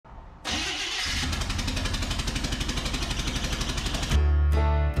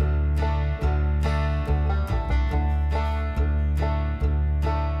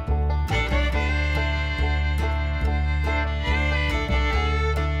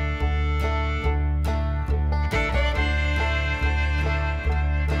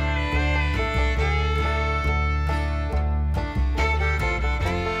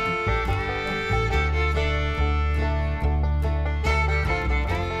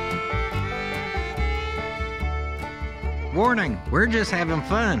Warning, we're just having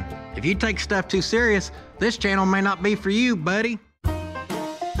fun. If you take stuff too serious, this channel may not be for you, buddy.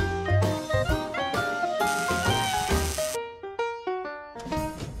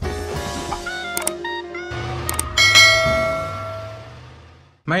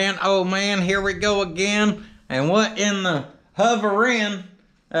 Man, oh man, here we go again. And what in the hovering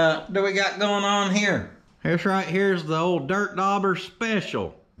do we got going on here? This right here's the old Dirt Dauber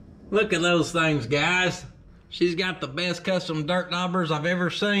Special. Look at those things, guys. She's got the best custom dirt daubers I've ever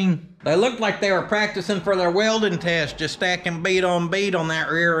seen. They looked like they were practicing for their welding test, just stacking bead on that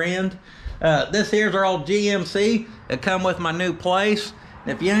rear end. This here's our old GMC. It come with my new place.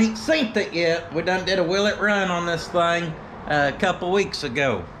 If you ain't seen it yet, we done did a will it run on this thing a couple weeks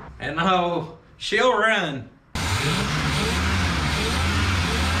ago. And oh, she'll run.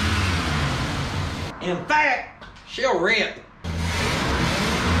 In fact, she'll rip.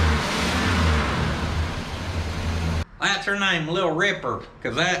 That's her name, Little Ripper,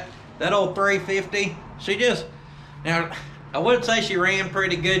 because that old 350, she just, now, I would say she ran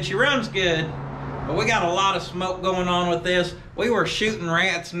pretty good. She runs good, but we got a lot of smoke going on with this. We were shooting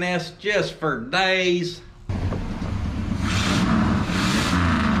rats' nests just for days.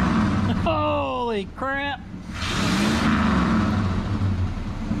 Holy crap.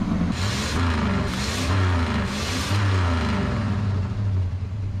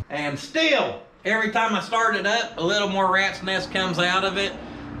 And still, every time I start it up, a little more rat's nest comes out of it.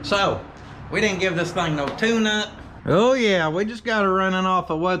 So, we didn't give this thing no tune-up. Oh yeah, we just got her running off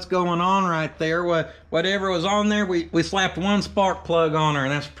of what's going on right there. Whatever was on there, we slapped one spark plug on her,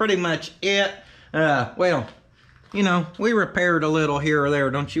 and that's pretty much it. Well, you know, we repaired a little here or there.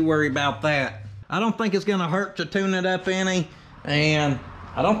 Don't you worry about that. I don't think it's gonna hurt to tune it up any, and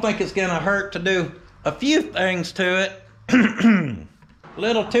I don't think it's gonna hurt to do a few things to it.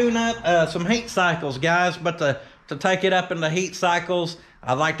 Little tune-up, some heat cycles, guys, but to take it up into heat cycles,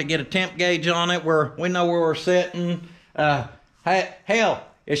 I'd like to get a temp gauge on it where we know where we're sitting. Hell,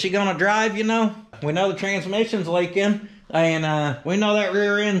 is she gonna drive, you know? We know the transmission's leaking, and we know that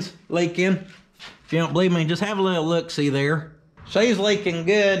rear end's leaking. If you don't believe me, just have a little look-see there. She's leaking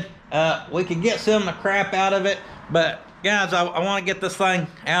good. We could get some of the crap out of it, but guys, I wanna get this thing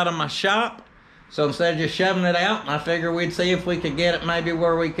out of my shop. So instead of just shoving it out, I figure we'd see if we could get it maybe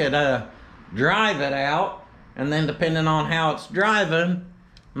where we could drive it out. And then depending on how it's driving,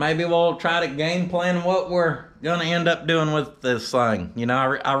 maybe we'll try to game plan what we're gonna end up doing with this thing. You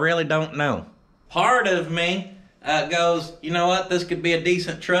know, I really don't know. Part of me goes, you know what, this could be a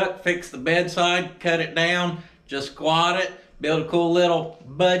decent truck, fix the bedside, cut it down, just squat it, build a cool little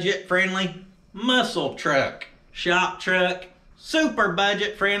budget-friendly muscle truck, shop truck, super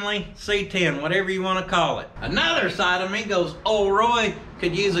budget friendly, C10, whatever you want to call it. Another side of me goes, old Roy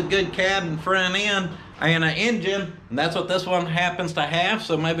could use a good cab and front end and an engine, and that's what this one happens to have,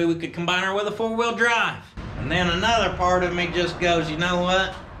 so maybe we could combine her with a 4-wheel drive. And then another part of me just goes, you know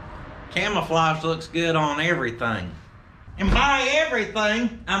what? Camouflage looks good on everything. And by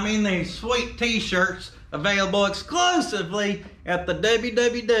everything, I mean these sweet t-shirts available exclusively at the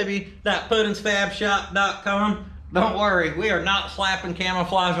www.puddingsfabshop.com. Don't worry, we are not slapping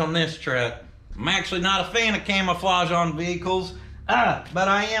camouflage on this truck. I'm actually not a fan of camouflage on vehicles, but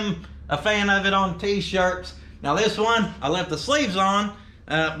I am a fan of it on t-shirts. Now this one, I left the sleeves on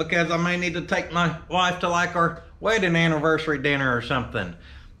because I may need to take my wife to like our wedding anniversary dinner or something.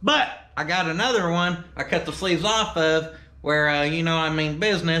 But I got another one I cut the sleeves off of where, you know, I mean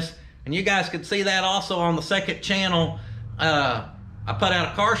business. And you guys could see that also on the second channel. I put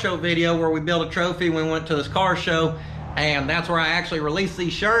out a car show video where we built a trophy. We went to this car show, and that's where I actually released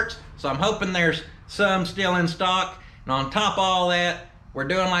these shirts. So I'm hoping there's some still in stock. And on top of all that, we're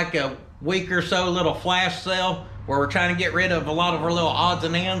doing like a week or so little flash sale where we're trying to get rid of a lot of our little odds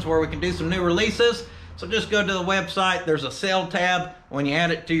and ends where we can do some new releases. So just go to the website. There's a sale tab. When you add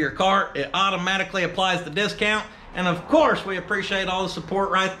it to your cart, it automatically applies the discount. And of course, we appreciate all the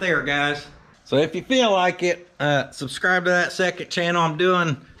support right there, guys. So if you feel like it, subscribe to that second channel. I'm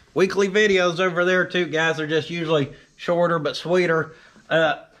doing weekly videos over there too, guys. They're just usually shorter but sweeter.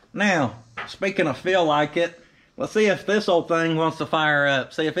 Now, speaking of feel like it, let's see if this old thing wants to fire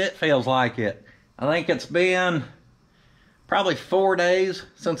up. See if it feels like it. I think it's been probably 4 days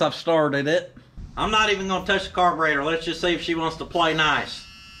since I've started it. I'm not even gonna touch the carburetor. Let's just see if she wants to play nice.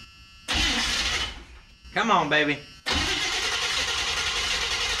 Come on, baby.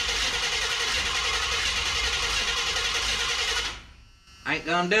 Ain't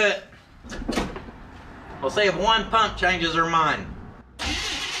gonna do it. We'll see if one pump changes her mind.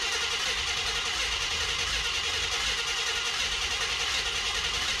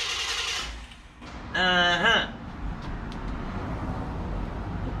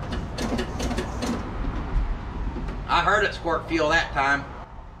 I heard it squirt fuel that time.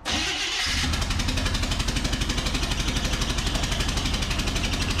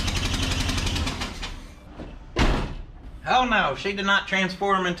 Oh no, she did not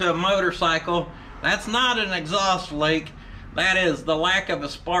transform into a motorcycle. That's not an exhaust leak. That is the lack of a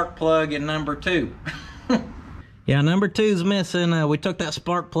spark plug in number 2. Yeah, number 2's missing. We took that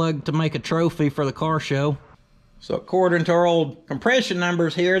spark plug to make a trophy for the car show. So according to our old compression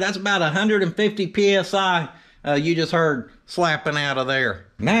numbers here, that's about 150 PSI you just heard slapping out of there.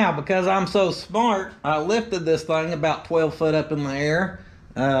 Now, because I'm so smart, I lifted this thing about 12 foot up in the air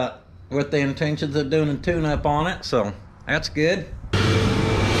with the intentions of doing a tune-up on it, so that's good.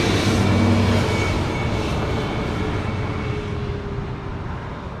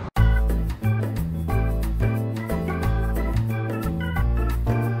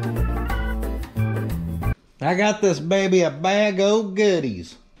 I got this baby a bag of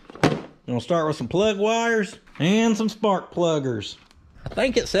goodies. I'm gonna start with some plug wires and some spark pluggers. I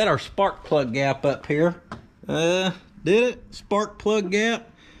think it said our spark plug gap up here. Did it? Spark plug gap.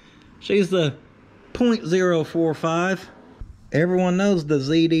 She's the 0.045. Everyone knows the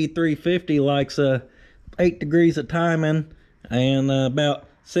ZD350 likes 8 degrees of timing and about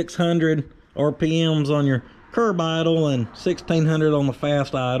 600 RPMs on your curb idle and 1600 on the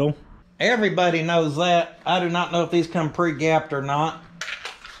fast idle. Everybody knows that. I do not know if these come pre-gapped or not.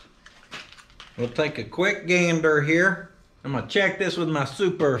 We'll take a quick gander here. I'm gonna check this with my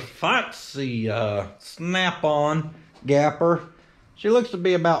super fancy snap-on gapper. She looks to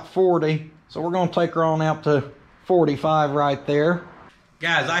be about 40, so we're gonna take her on out to 45 right there.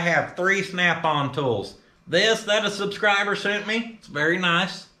 Guys, I have 3 snap-on tools. This that a subscriber sent me, it's very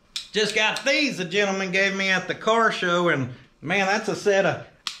nice. Just got these a gentleman gave me at the car show, and man, that's a set of,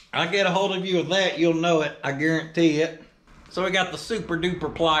 I get a hold of you with that, you'll know it, I guarantee it. So we got the super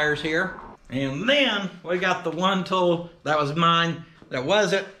duper pliers here. And then we got the one tool that was mine that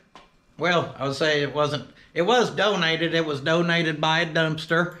wasn't, well, I would say it wasn't, it was donated. It was donated by a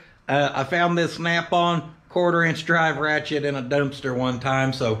dumpster. I found this snap-on 1/4-inch drive ratchet in a dumpster one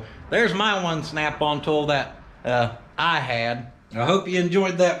time. So there's my one snap-on tool that I had. I hope you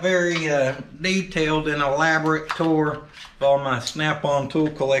enjoyed that very detailed and elaborate tour of all my snap-on tool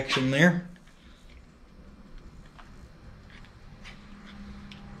collection there.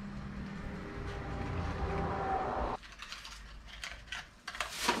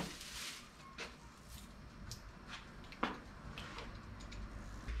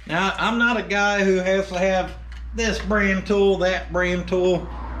 Now, I'm not a guy who has to have this brand tool, that brand tool.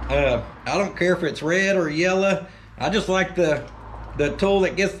 I don't care if it's red or yellow. I just like the tool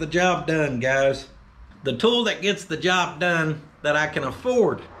that gets the job done, guys. The tool that gets the job done that I can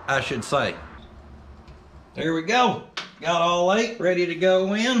afford, I should say. There we go. Got all 8 ready to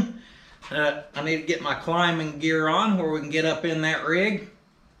go in. I need to get my climbing gear on where we can get up in that rig.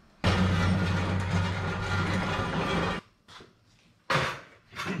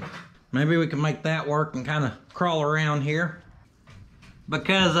 Maybe we can make that work and kind of crawl around here.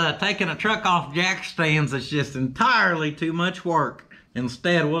 Because taking a truck off jack stands is just entirely too much work.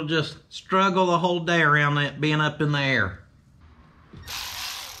 Instead, we'll just struggle the whole day around it being up in the air.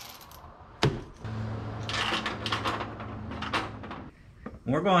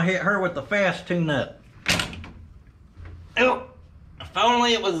 We're gonna hit her with the fast tune-up. Oh, if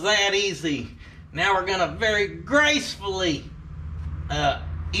only it was that easy. Now we're gonna very gracefully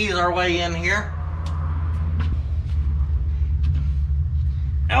ease our way in here.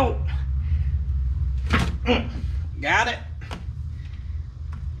 Oh, got it.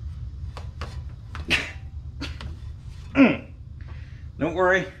 Don't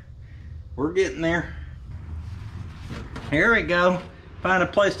worry, we're getting there. Here we go. Find a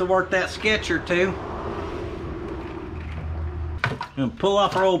place to work that sketch or two. And pull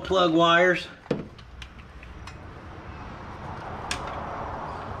off our old plug wires.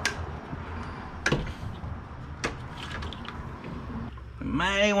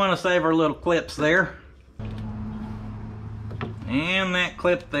 May want to save our little clips there. And that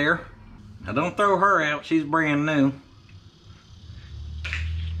clip there. Now don't throw her out, she's brand new.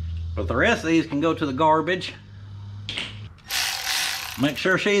 But the rest of these can go to the garbage. Make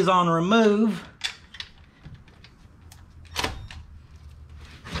sure she's on remove.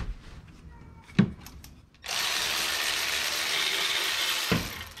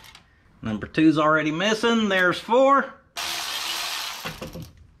 Number 2's already missing. There's 4.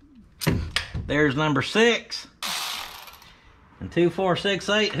 There's number 6. And 2, 4, 6,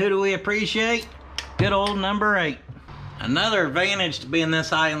 8. Who do we appreciate? Good old number 8. Another advantage to being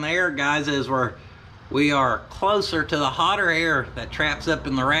this high in the air, guys, is we are closer to the hotter air that traps up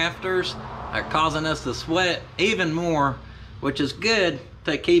in the rafters. are causing us to sweat even more, which is good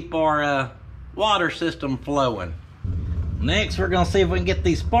to keep our water system flowing. Next, we're gonna see if we can get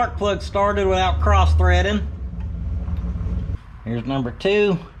these spark plugs started without cross threading. Here's number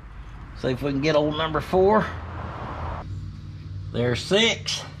 2. See if we can get old number 4. There's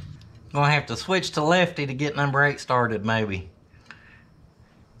 6. Gonna have to switch to lefty to get number 8 started, maybe.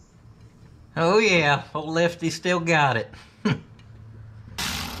 Oh yeah, old lefty still got it.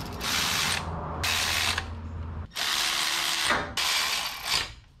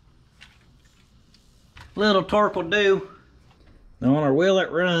 Little torque will do. Now on our Will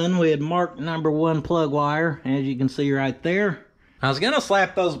It Run, we had marked number 1 plug wire, as you can see right there. I was gonna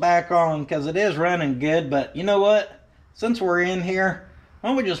slap those back on because it is running good, but you know what? Since we're in here, why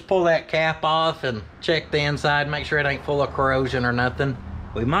don't we just pull that cap off and check the inside, make sure it ain't full of corrosion or nothing.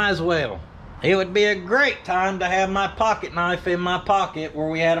 We might as well. It would be a great time to have my pocket knife in my pocket where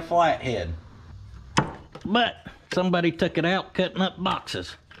we had a flathead. But somebody took it out cutting up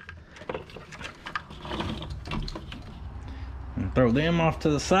boxes. And throw them off to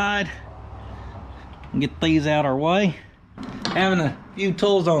the side and get these out our way. Having a few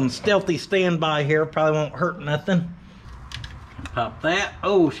tools on stealthy standby here probably won't hurt nothing. Pop that.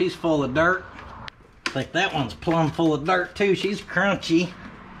 Oh, she's full of dirt. I think that one's plumb full of dirt too. She's crunchy.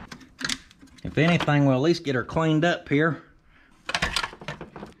 If anything, we'll at least get her cleaned up here.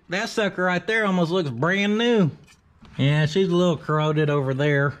 That sucker right there almost looks brand new. Yeah, she's a little corroded over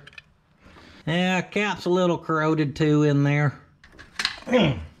there. Yeah, cap's a little corroded too in there.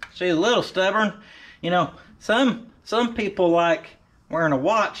 She's a little stubborn. You know, some people like wearing a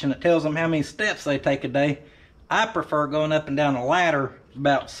watch and it tells them how many steps they take a day. I prefer going up and down a ladder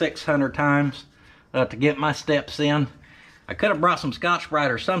about 600 times to get my steps in. I could have brought some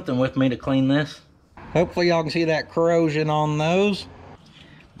Scotch-Brite or something with me to clean this. Hopefully y'all can see that corrosion on those.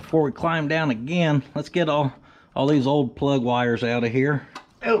 Before we climb down again, let's get all these old plug wires out of here.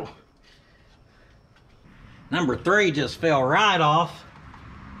 Oh! Number 3 just fell right off.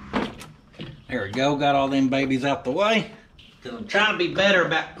 There we go, got all them babies out the way. Because I'm trying to be better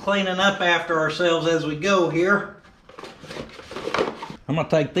about cleaning up after ourselves as we go here. I'm going to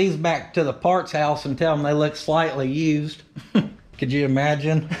take these back to the parts house and tell them they look slightly used. Could you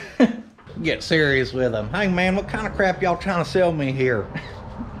imagine? Get serious with them. Hey man, what kind of crap y'all trying to sell me here?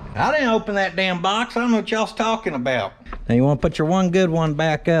 I didn't open that damn box. I don't know what y'all's talking about. Now you want to put your one good one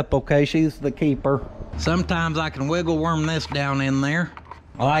back up, okay? She's the keeper. Sometimes I can wiggle worm this down in there.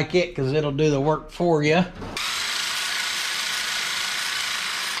 I like it because it'll do the work for you.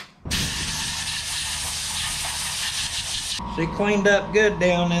 She cleaned up good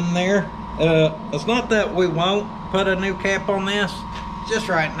down in there. It's not that we won't put a new cap on this. Just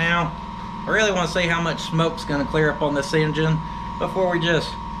right now, I really want to see how much smoke's going to clear up on this engine before we just,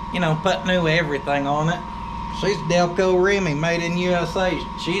 you know, put new everything on it. She's Delco Remy, made in USA.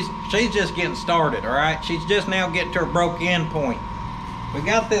 She's just getting started, all right? She's just now getting to her broke-in point. We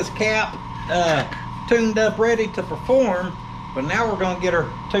got this cap tuned up, ready to perform, but now we're going to get her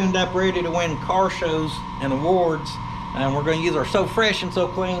tuned up, ready to win car shows and awards. And we're going to use our So Fresh and So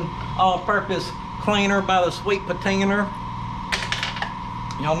Clean all-purpose cleaner by the Sweet Patina.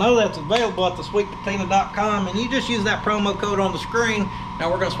 Y'all know that's available at thesweetpatina.com, and you just use that promo code on the screen.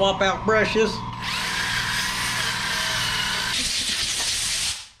 Now we're going to swap out brushes.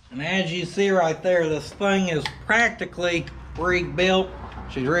 And as you see right there, this thing is practically rebuilt.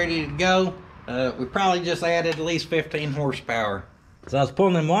 She's ready to go. We probably just added at least 15 horsepower. As I was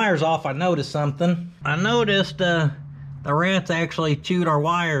pulling them wires off, I noticed something. I noticed the rats actually chewed our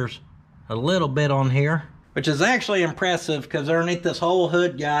wires a little bit on here, which is actually impressive because underneath this whole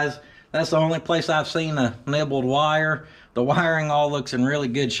hood, guys, that's the only place I've seen a nibbled wire. The wiring all looks in really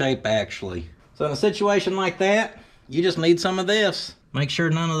good shape, actually. So in a situation like that, you just need some of this. Make sure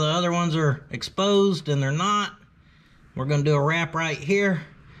none of the other ones are exposed, and they're not. We're gonna do a wrap right here.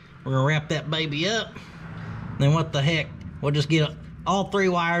 We're gonna wrap that baby up. Then what the heck, we'll just get all 3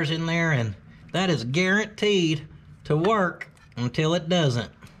 wires in there, and that is guaranteed to work until it doesn't.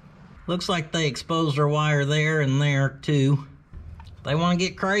 Looks like they exposed our wire there and there too. If they want to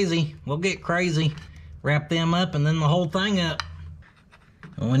get crazy, we'll get crazy. Wrap them up and then the whole thing up.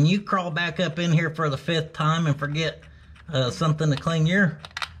 And when you crawl back up in here for the 5th time and forget something to clean your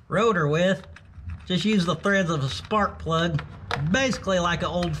rotor with, just use the threads of a spark plug, basically like an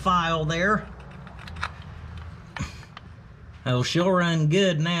old file there. Oh, she'll run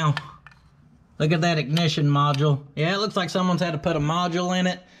good now. Look at that ignition module. Yeah, it looks like someone's had to put a module in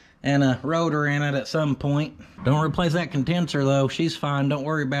it and a rotor in it at some point. Don't replace that condenser though. She's fine, don't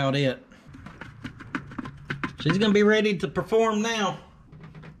worry about it. She's gonna be ready to perform now.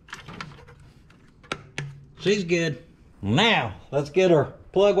 She's good. Now, let's get our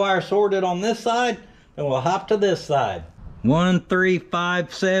plug wire sorted on this side, and we'll hop to this side. 1, 3,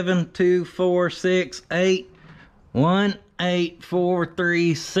 5, 7, 2, 4, 6, 8. 1, 8, 4,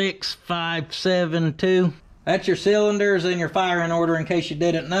 3, 6, 5, 7, 2. That's your cylinders in your firing order in case you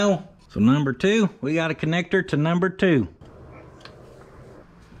didn't know. So number 2, we got a connector to number 2.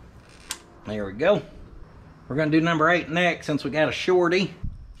 There we go. We're gonna do number 8 next since we got a shorty.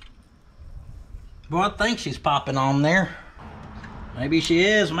 Well, I think she's popping on there. Maybe she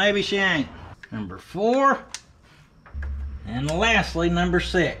is, maybe she ain't. Number 4. And lastly, number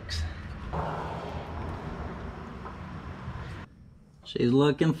 6. She's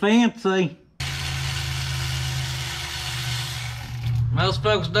looking fancy. Most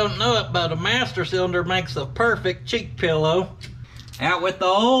folks don't know it, but a master cylinder makes a perfect cheek pillow. Out with the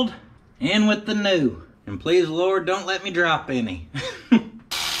old, in with the new. And please, Lord, don't let me drop any.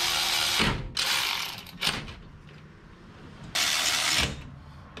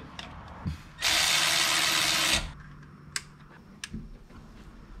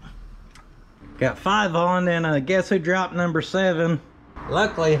 Got 5 on, and guess who dropped number 7?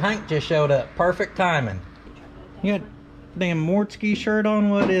 Luckily, Hank just showed up. Perfect timing. You got a damn Mortsky shirt on?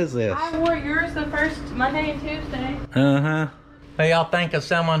 What is this? I wore yours the first Monday and Tuesday. Uh-huh. Hey, y'all think of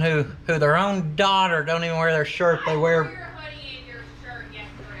someone who their own daughter don't even wear their shirt. They wear... I wore your hoodie and your shirt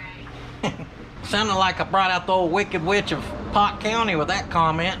yesterday. Sounded like I brought out the old Wicked Witch of Pot County with that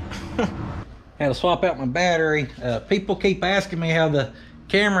comment. Had to swap out my battery. People keep asking me how the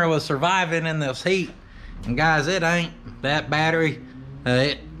camera was surviving in this heat, and guys, it ain't. That battery,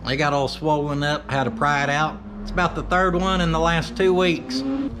 they got all swollen up. Had to pry it out. It's about the 3rd one in the last 2 weeks.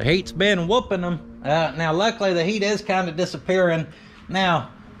 The heat's been whooping them. Now luckily the heat is kind of disappearing.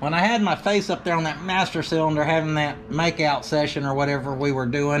 Now when I had my face up there on that master cylinder having that makeout session or whatever we were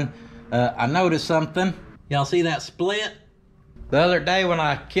doing, I noticed something. Y'all see that split? The other day when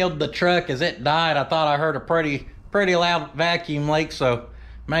I killed the truck, as it died, I thought I heard a pretty loud vacuum leak, so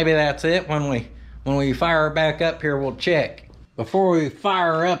maybe that's it. When we fire her back up here, we'll check. Before we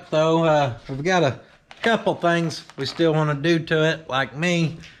fire her up though, we've got a couple things we still want to do to it. Like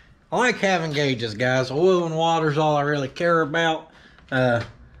me, I like having gauges, guys. Oil and water's all I really care about.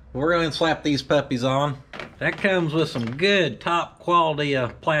 We're going to slap these puppies on. That comes with some good top quality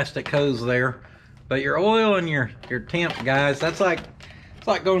plastic hose there. But your oil and your temp, guys, it's like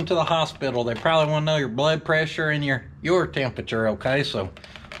going to the hospital. They probably want to know your blood pressure and your temperature, okay? So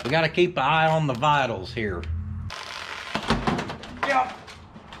we got to keep an eye on the vitals here. Yep.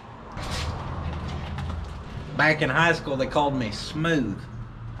 Back in high school, they called me smooth.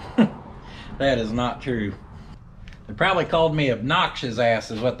 That is not true. They probably called me obnoxious ass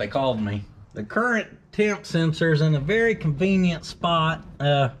is what they called me. The current temp sensor's in a very convenient spot,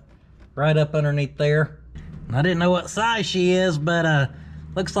 right up underneath there. I didn't know what size she is, but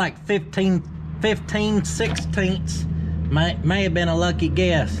looks like 15 sixteenths. May have been a lucky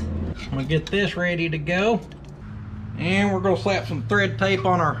guess. I'm gonna get this ready to go. And we're gonna slap some thread tape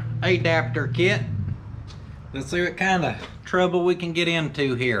on our adapter kit. Let's see what kind of trouble we can get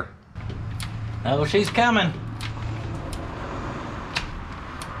into here. Oh, she's coming.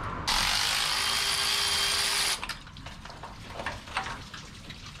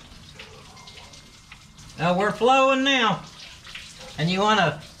 Oh, we're flowing now. And you want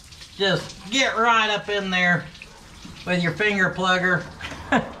to just get right up in there with your finger plugger.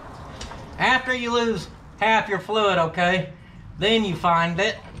 After you lose half your fluid, okay, then you find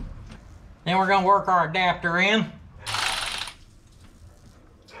it. Then we're going to work our adapter in.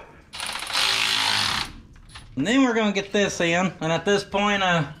 And then we're going to get this in. And at this point,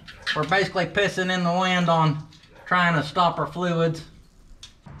 we're basically pissing in the wind on trying to stop our fluids.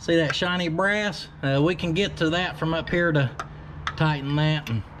 See that shiny brass? We can get to that from up here to tighten that.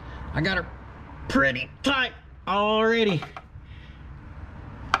 And I got her pretty tight already.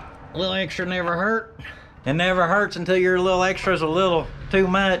 A little extra never hurt. It never hurts until your little extra's a little too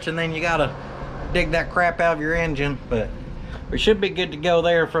much, and then you gotta dig that crap out of your engine. But we should be good to go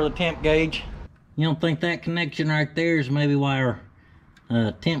there for the temp gauge. You don't think that connection right there is maybe why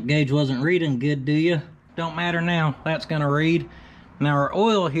our temp gauge wasn't reading good, do you? Don't matter now, that's gonna read. Now our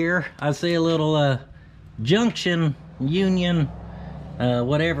oil here, I see a little junction union,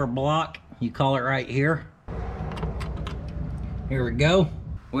 whatever block you call it right here. Here we go.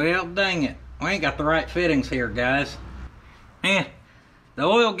 Well, dang it. We ain't got the right fittings here, guys. The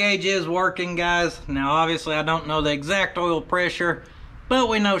oil gauge is working, guys. Now, obviously, I don't know the exact oil pressure, but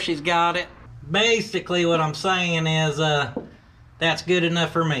we know she's got it. Basically, what I'm saying is, that's good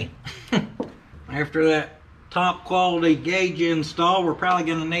enough for me. After that top quality gauge install, we're probably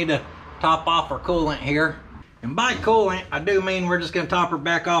gonna need to top off our coolant here. And by coolant, I do mean we're just gonna top her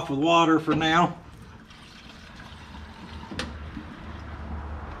back off with water for now.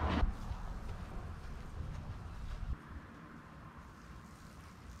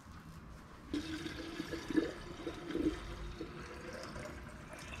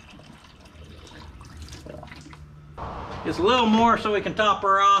 Just a little more so we can top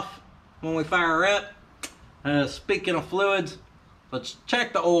her off when we fire her up. Speaking of fluids, let's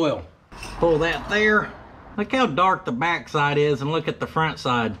check the oil. Pull that there. Look how dark the back side is and look at the front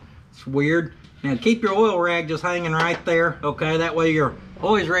side. It's weird. Now keep your oil rag just hanging right there, okay? That way you're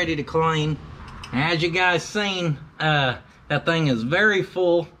always ready to clean. As you guys seen, that thing is very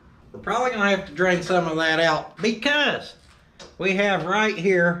full. We're probably gonna have to drain some of that out because we have right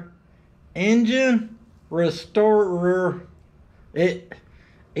here engine restorer with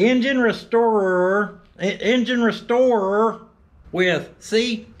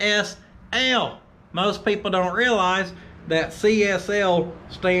CSL. Most people don't realize that CSL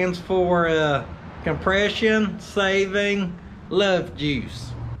stands for compression saving love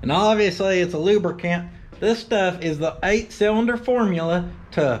juice, and obviously it's a lubricant. This stuff is the 8-cylinder formula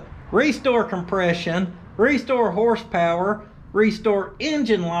to restore compression, restore horsepower, restore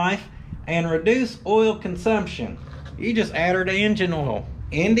engine life, and reduce oil consumption. You just add her to engine oil.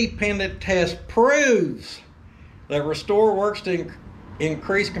 Independent test proves that Restore works to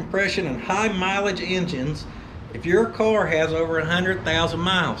increase compression in high mileage engines if your car has over 100,000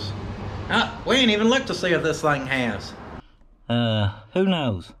 miles. We ain't even looked to see if this thing has. Who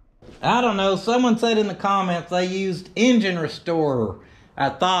knows? I don't know. Someone said in the comments they used engine restorer. I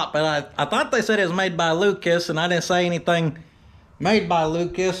thought they said it was made by Lucas, and I didn't say anything made by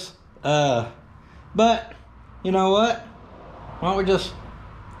Lucas. But you know what? Why don't we just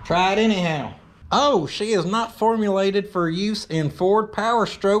try it anyhow? Oh, she is not formulated for use in Ford Power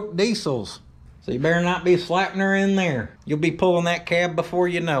Stroke diesels. So you better not be slapping her in there. You'll be pulling that cab before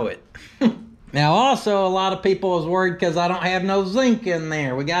you know it. Now also, a lot of people is worried because I don't have no zinc in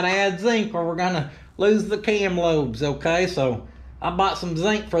there. We got to add zinc or we're going to lose the cam lobes, okay? So I bought some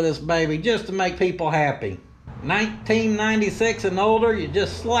zinc for this baby just to make people happy. 1996 and older, you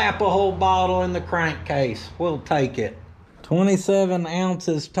just slap a whole bottle in the crankcase. We'll take it. 27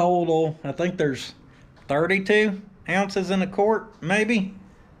 ounces total. I think there's 32 ounces in a quart, maybe.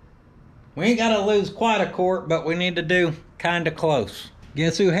 We ain't got to lose quite a quart, but we need to do kind of close.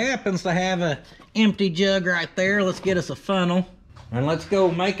 Guess who happens to have a empty jug right there? Let's get us a funnel and let's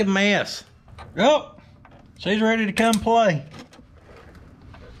go make a mess. Oh, she's ready to come play.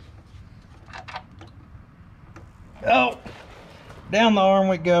 Oh, down the arm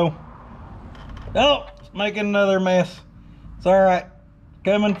we go. Oh, it's making another mess. It's all right,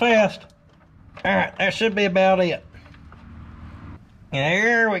 coming fast. All right, that should be about it. And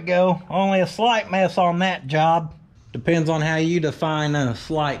there we go. Only a slight mess on that job. Depends on how you define a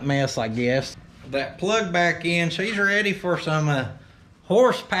slight mess, I guess. That plug back in, she's ready for some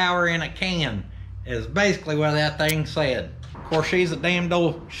horsepower in a can, is basically what that thing said. Of course, she's a damned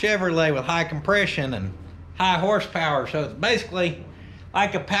old Chevrolet with high compression and high horsepower, so it's basically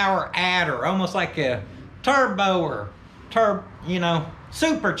like a power adder, almost like a turbo or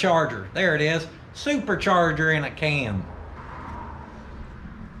supercharger. There it is, supercharger in a can.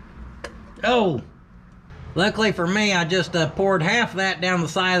 Oh, luckily for me, I just poured half of that down the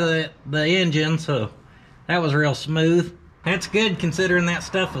side of the engine, so that was real smooth. That's good considering that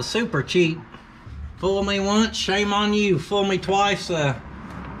stuff was super cheap. Fool me once, shame on you. Fool me twice, we'll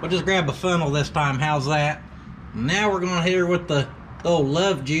just grab a funnel this time. How's that? Now we're gonna hit her with the old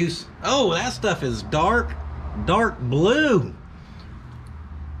love juice. Oh, that stuff is dark blue.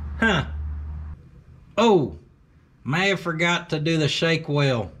 Huh. Oh, may have forgot to do the shake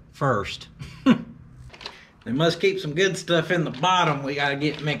well first. They must keep some good stuff in the bottom. We gotta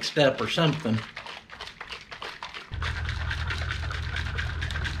get mixed up or something.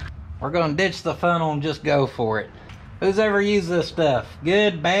 We're gonna ditch the funnel and just go for it. Who's ever used this stuff?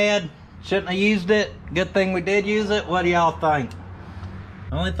 Good, bad? Shouldn't have used it? Good thing we did use it? What do y'all think?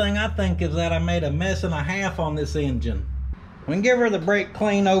 The only thing I think is that I made a mess and a half on this engine. We can give her the brake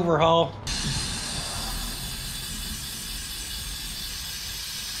clean overhaul.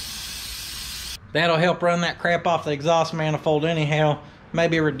 That'll help run that crap off the exhaust manifold anyhow.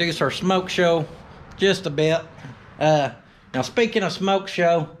 Maybe reduce our smoke show just a bit. Now speaking of smoke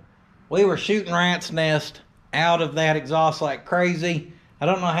show, we were shooting rat's nest out of that exhaust like crazy. I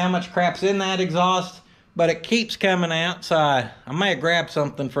don't know how much crap's in that exhaust, but it keeps coming out, so I may have grabbed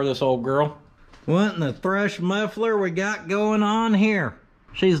something for this old girl. What in the thrush muffler we got going on here?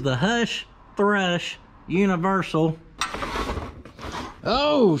 She's the Hush Thrush Universal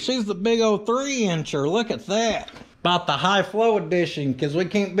Oh, she's the big old 3-incher. Look at that. About the high flow edition, because we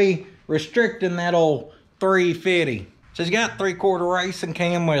can't be restricting that old 350. She's got 3/4 racing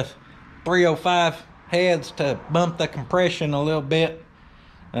cam with 305 heads to bump the compression a little bit.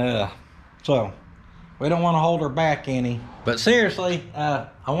 So we don't want to hold her back any. But seriously, I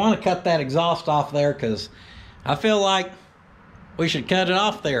want to cut that exhaust off there because I feel like we should cut it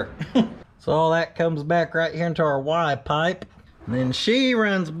off there. So all that comes back right here into our Y pipe. And then she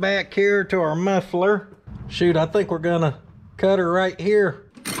runs back here to our muffler. Shoot, I think we're gonna cut her right here.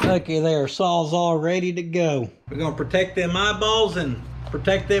 Okay, there, saw's all ready to go. We're gonna protect them eyeballs and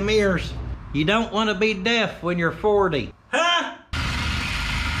protect them ears. You don't want to be deaf when you're 40. Huh?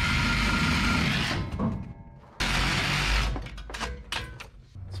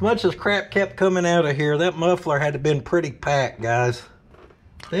 As much as crap kept coming out of here, that muffler had to been pretty packed, guys.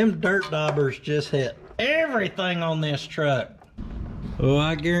 Them dirt daubers just hit everything on this truck. Oh,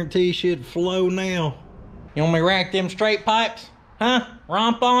 I guarantee she'd flow now. You want me to rack them straight pipes? Huh?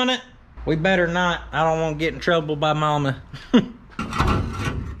 Romp on it? We better not. I don't want to get in trouble by mama.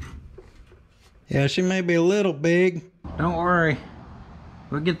 Yeah, she may be a little big. Don't worry.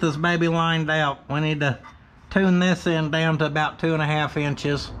 We'll get this baby lined out. We need to tune this end down to about 2.5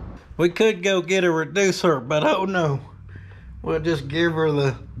 inches. We could go get a reducer, but oh no. We'll just give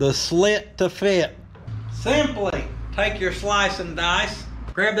her the slit to fit. Simply take your slice and dice,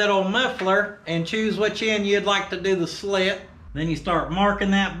 grab that old muffler, and choose which end you'd like to do the slit. Then you start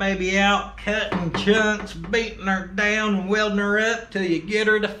marking that baby out, cutting chunks, beating her down, and welding her up till you get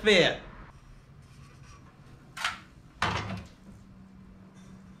her to fit.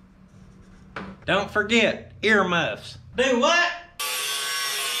 Don't forget, earmuffs. Do what?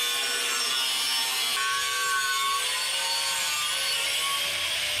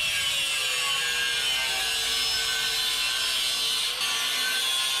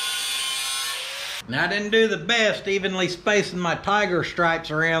 Now, I didn't do the best evenly spacing my tiger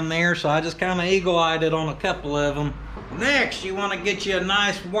stripes around there, so I just kind of eagle-eyed it on a couple of them. Next, you want to get you a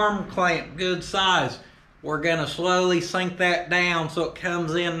nice worm clamp, good size. We're going to slowly sink that down so it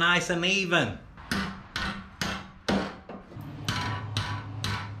comes in nice and even.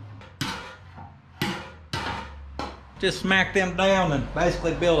 Just smack them down and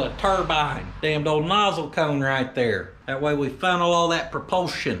basically build a turbine. Damned old nozzle cone right there. That way we funnel all that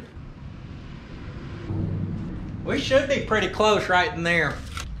propulsion. We should be pretty close right in there.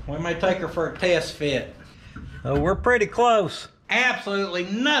 We may take her for a test fit. Oh, we're pretty close. Absolutely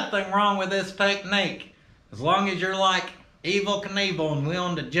nothing wrong with this technique. As long as you're like Evel Knievel and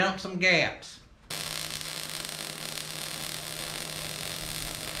willing to jump some gaps.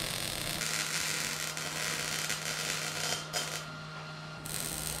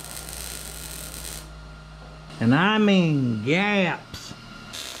 And I mean gaps.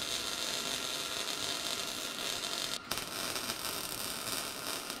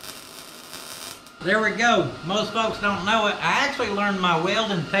 There we go. Most folks don't know it. I actually learned my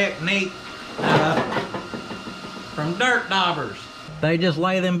welding technique from dirt daubers. They just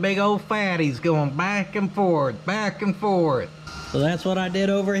lay them big old fatties going back and forth, back and forth. So that's what I did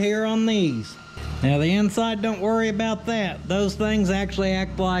over here on these. Now the inside, don't worry about that. Those things actually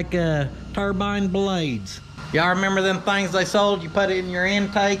act like turbine blades. Y'all remember them things they sold? You put it in your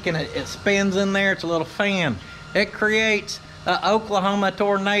intake and it spins in there. It's a little fan. It creates an Oklahoma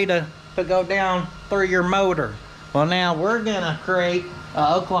tornado to go down through your motor. Well, now we're gonna create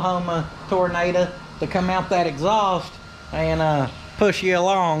an Oklahoma tornado to come out that exhaust and push you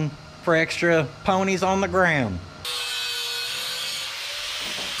along for extra ponies on the ground.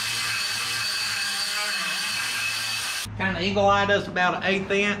 Kind of eagle-eyed us about an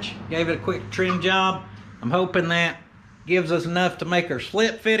 1/8 inch. Gave it a quick trim job. I'm hoping that gives us enough to make her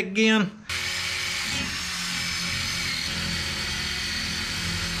slip fit again.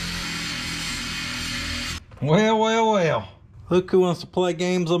 Well, well, well. Look who wants to play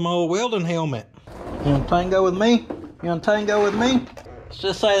games on my old welding helmet. You want to tango with me? You want to tango with me? Let's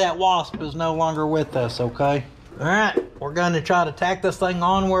just say that wasp is no longer with us, okay? All right, we're going to try to tack this thing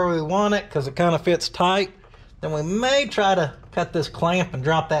on where we want it because it kind of fits tight. Then we may try to cut this clamp and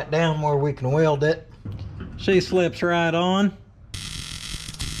drop that down where we can weld it. She slips right on.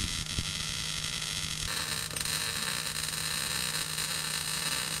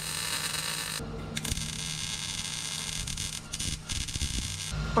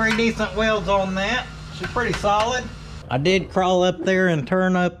 Pretty decent welds on that. She's pretty solid. I did crawl up there and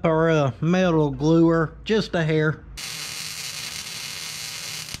turn up our metal gluer just a hair.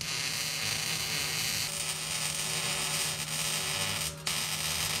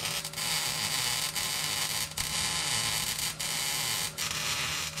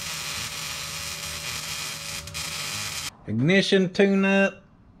 ignition tune-up,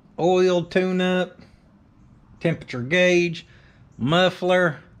 oil tune-up, temperature gauge,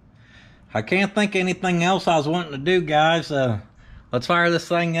 muffler. I can't think of anything else I was wanting to do, guys. Let's fire this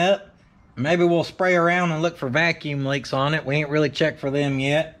thing up. Maybe we'll spray around and look for vacuum leaks on it. We ain't really checked for them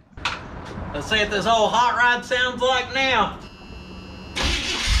yet. Let's see what this old hot rod sounds like now.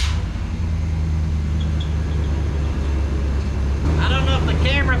 I don't know if the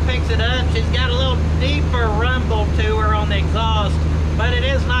camera picks it up. She's got a little deeper rumble to her on the exhaust, but it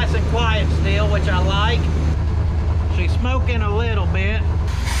is nice and quiet still, which I like. She's smoking a little bit.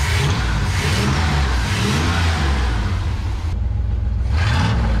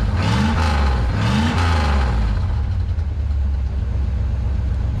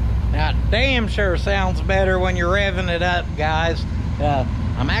 Now, damn sure sounds better when you're revving it up, guys.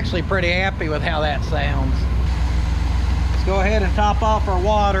 I'm actually pretty happy with how that sounds. Let's go ahead and top off our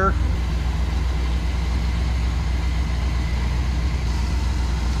water.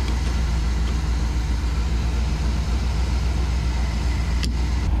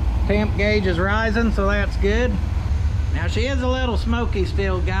 Temp gauge is rising, so that's good. Now she is a little smoky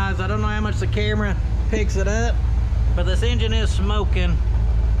still, guys. I don't know how much the camera picks it up, but this engine is smoking.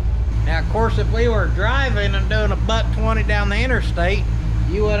 Now, of course, if we were driving and doing a $120 down the interstate,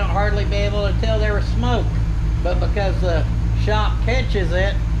 you wouldn't hardly be able to tell there was smoke. But because the shop catches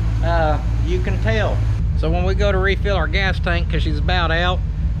it, you can tell. So when we go to refill our gas tank, because she's about out,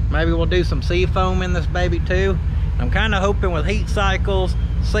 maybe we'll do some sea foam in this baby too. I'm kind of hoping with heat cycles,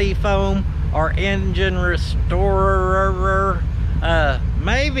 sea foam, or engine restorer,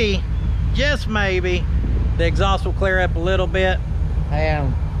 maybe, just maybe, the exhaust will clear up a little bit.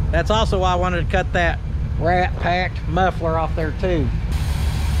 And that's also why I wanted to cut that rat packed muffler off there too.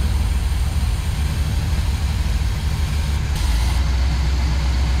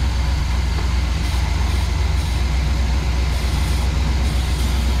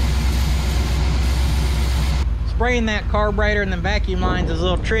 Spraying that carburetor and the vacuum lines is a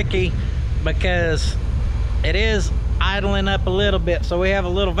little tricky because it is idling up a little bit, so we have a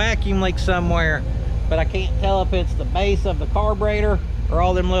little vacuum leak somewhere, but I can't tell if it's the base of the carburetor or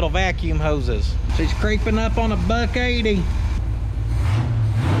all them little vacuum hoses. She's creeping up on a $180.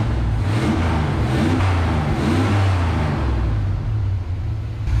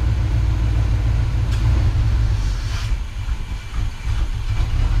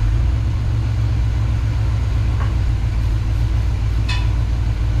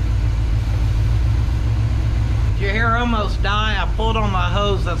 Almost die. I pulled on the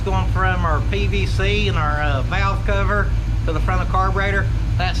hose that's going from our PVC and our valve cover to the front of the carburetor.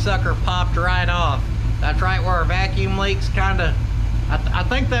 That sucker popped right off. That's right where our vacuum leaks kind of, I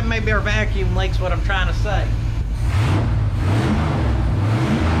think that may be our vacuum leaks, what I'm trying to say.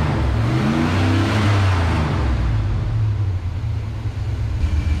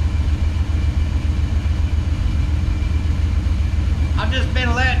 I've just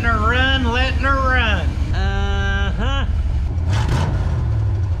been letting her run.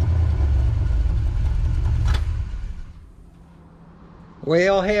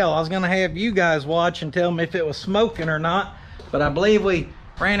 Well, hell, I was gonna have you guys watch and tell me if it was smoking or not, but I believe we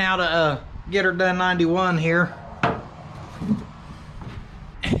ran out of Get Her Done 91 here.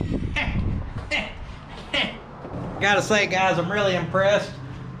 Gotta say, guys, I'm really impressed.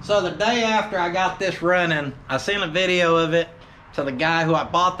 So the day after I got this running, I sent a video of it to the guy who I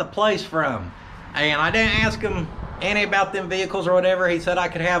bought the place from, and I didn't ask him any about them vehicles or whatever. He said I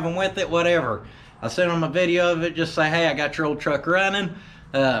could have them with it, whatever. I sent him a video of it, just say, hey, I got your old truck running.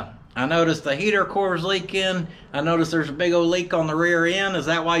 I noticed the heater core is leaking. I noticed there's a big old leak on the rear end. Is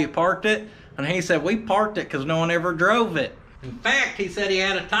that why you parked it? And he said, we parked it because no one ever drove it. In fact, he said he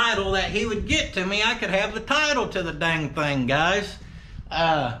had a title that he would get to me. I could have the title to the dang thing, guys.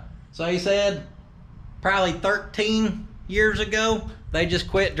 So he said probably 13 years ago, they just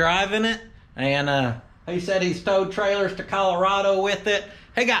quit driving it. And he said he's towed trailers to Colorado with it.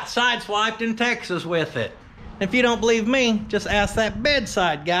 He got sideswiped in Texas with it. If you don't believe me, just ask that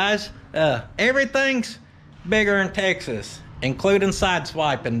bedside, guys. Everything's bigger in Texas, including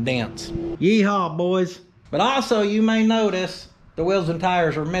sideswiping dents. Yeehaw, boys. But also, you may notice the wheels and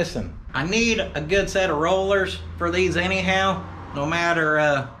tires are missing. I need a good set of rollers for these anyhow, no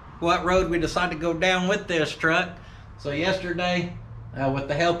matter what road we decide to go down with this truck. So yesterday, with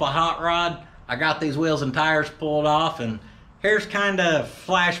the help of Hot Rod, I got these wheels and tires pulled off, and here's kind of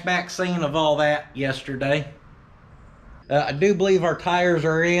flashback scene of all that yesterday. I do believe our tires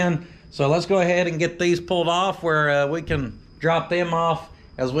are in, so let's go ahead and get these pulled off where we can drop them off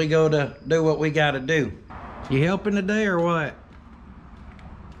as we go to do what we got to do. You helping today or what?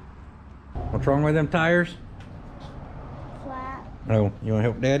 What's wrong with them tires? Oh, you wanna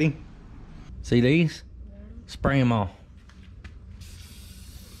help Daddy? See these? Spray them all.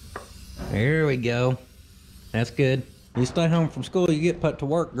 There we go. That's good. You stay home from school, you get put to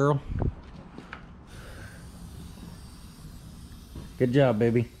work, girl. Good job,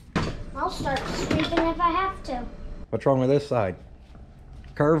 baby. I'll start sweeping if I have to. What's wrong with this side?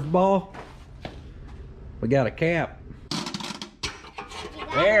 Curveball? We got a cap.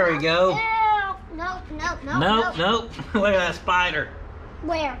 There we go. Nope. Nope. Look at that spider.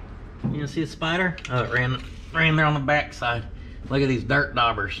 Where? You gonna see a spider? Oh, it ran there on the back side. Look at these dirt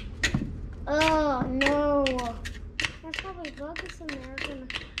daubers. Oh, no. There's probably bugs in there.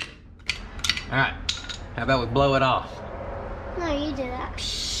 All right, how about we blow it off? No, you do that.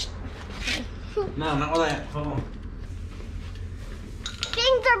 Shh. No, not with that. Hold on.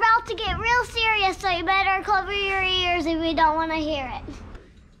 Things are about to get real serious, so you better cover your ears if you don't want to hear it.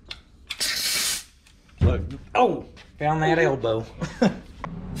 Look. Oh, found that elbow.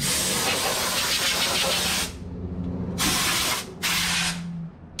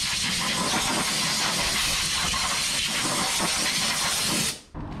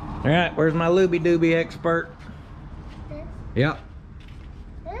 All right, where's my looby dooby expert? This? Yep.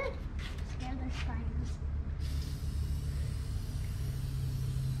 Good. Scare the spiders.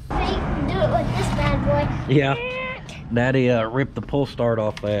 See, do it with this bad boy. Yeah. Daddy ripped the pull start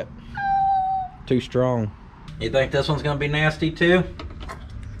off that. Too strong. You think this one's gonna be nasty too?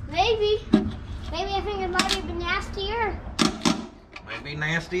 Maybe. Maybe I think it might be nastier. Might be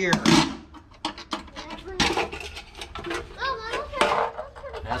nastier.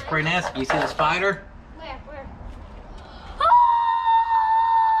 That's pretty nasty. You see the spider? Where?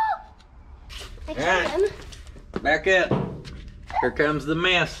 I All right. killed him. Back up. Here comes the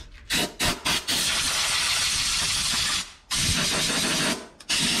mess.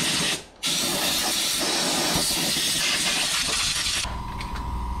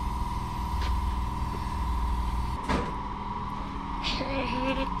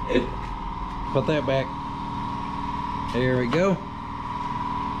 Put that back. There we go.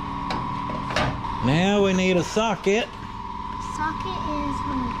 Now we need a socket. Socket is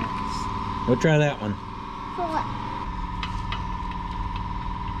one of those. We'll try that one. For what?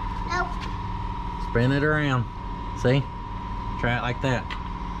 Nope. Spin it around. See? Try it like that.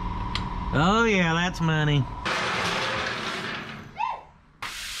 Oh yeah, that's money.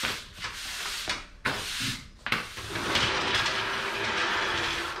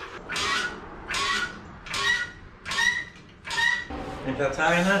 Think that's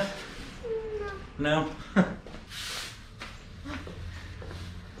high enough? No.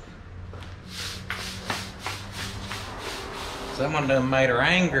 Someone done made her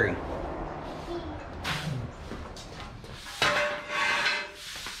angry.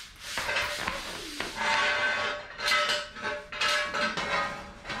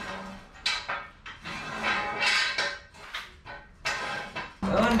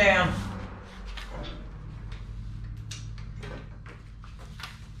 Going down.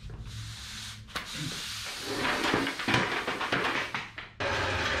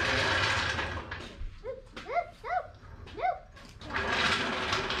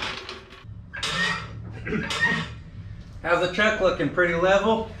 How's the truck looking? Pretty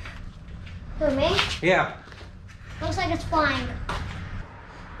level? For me? Yeah. Looks like it's flying.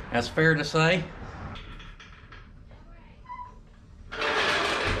 That's fair to say.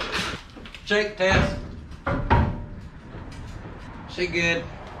 Shake test. She good.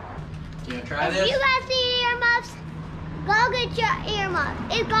 You gonna try If this? you guys need earmuffs, go get your earmuffs.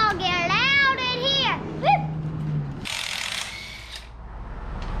 It's gonna get loud in here. Woo!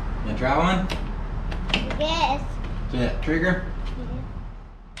 You gonna try one? Yes. See that trigger?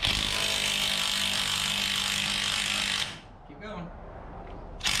 Keep going.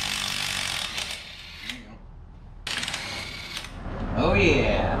 There you go. Oh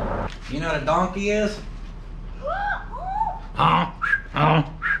yeah. You know what a donkey is?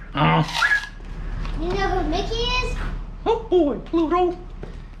 You know who Mickey is? Oh boy, Pluto.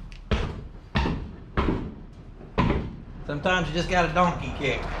 Sometimes you just got a donkey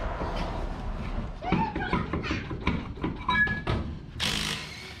kick.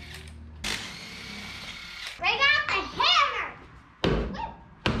 Bring out the hammer!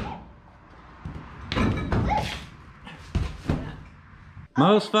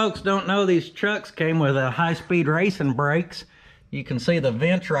 Most folks don't know these trucks came with high-speed racing brakes. You can see the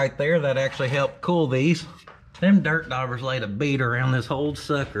vents right there that actually help cool these. Them dirt daubers laid a beat around this whole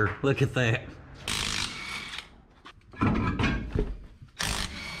sucker. Look at that.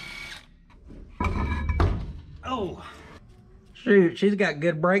 Oh, Shoot, she's got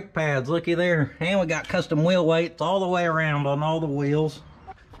good brake pads, looky there. And we got custom wheel weights all the way around on all the wheels.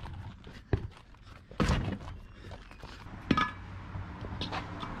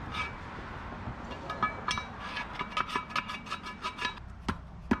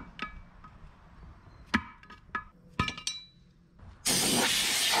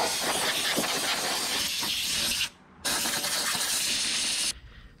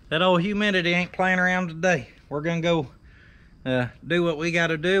 That old humidity ain't playing around today. We're gonna go do what we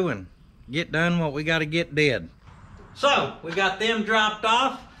gotta do and get done what we gotta get did. So, we got them dropped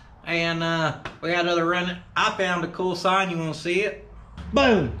off and we got to run it. I found a cool sign, you wanna see it?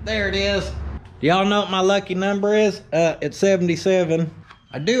 Boom, there it is. Y'all know what my lucky number is? It's 77.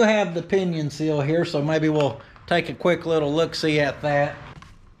 I do have the pinion seal here, so maybe we'll take a quick little look-see at that.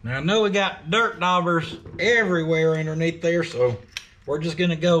 Now I know we got dirt daubers everywhere underneath there, so we're just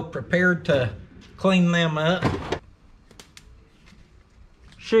gonna go prepared to clean them up.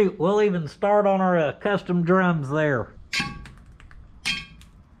 Shoot, we'll even start on our custom drums there.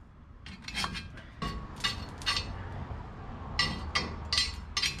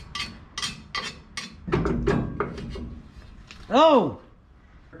 Oh,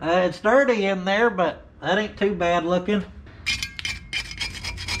 it's dirty in there, but that ain't too bad looking.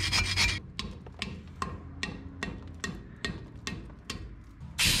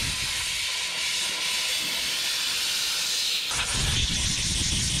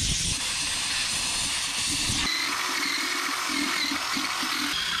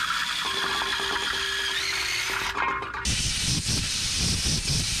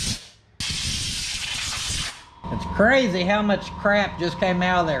 It's crazy how much crap just came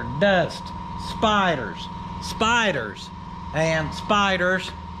out of there. Dust, spiders, and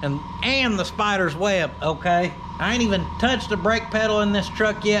the spider's web, okay? I ain't even touched the brake pedal in this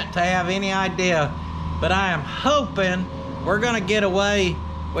truck yet to have any idea, but I am hoping we're gonna get away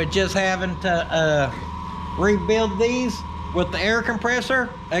with just having to rebuild these with the air compressor,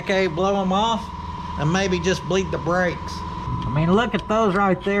 aka blow them off, and maybe just bleed the brakes. I mean, look at those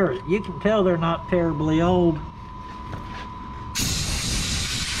right there. You can tell they're not terribly old.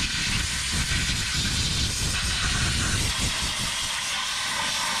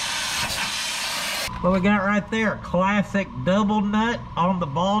 What we got right there, classic double nut on the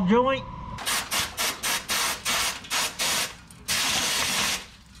ball joint.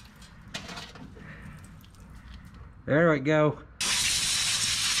 There we go.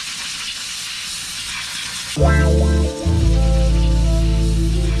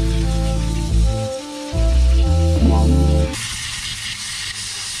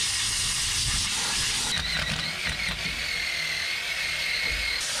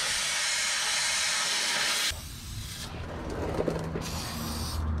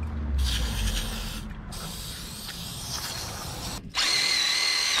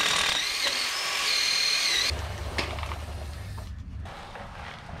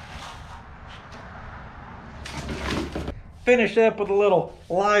 Finish up with a little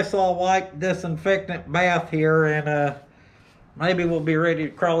Lysol wipe disinfectant bath here, and maybe we'll be ready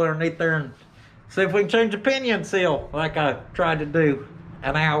to crawl underneath there and see if we can change the pinion seal like I tried to do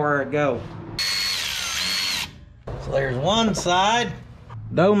an hour ago. So there's one side.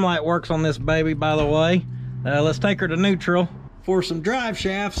 Dome light works on this baby, by the way. Let's take her to neutral for some drive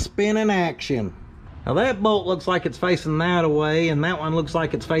shaft spinning action. Now that bolt looks like it's facing that away, and that one looks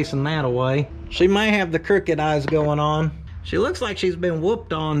like it's facing that away. She may have the crooked eyes going on. She looks like she's been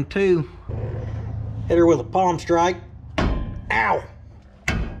whooped on too. Hit her with a palm strike. Ow!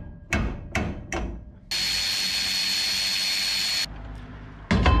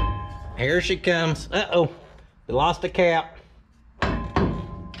 Here she comes. Uh-oh, we lost a cap.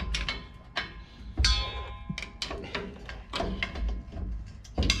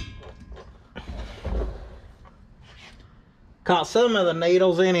 Caught some of the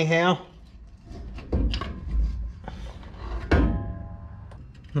needles anyhow.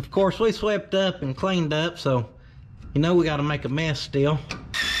 Of course, we swept up and cleaned up, so you know we got to make a mess still.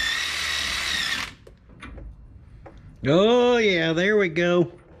 Oh yeah, there we go.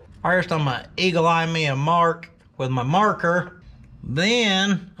 First I'm gonna eagle eye me a mark with my marker.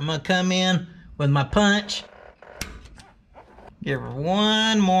 Then I'm gonna come in with my punch. Give her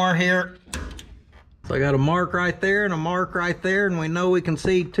one more here. So I got a mark right there and a mark right there, and we know we can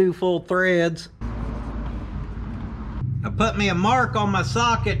see 2 full threads. I put me a mark on my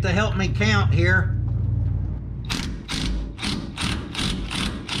socket to help me count here.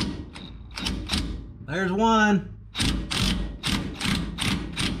 There's one.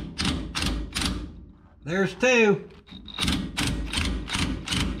 There's 2.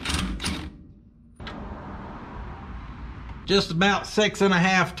 just about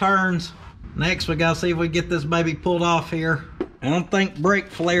 6.5 turns. Next, we gotta see if we get this baby pulled off here. I don't think brake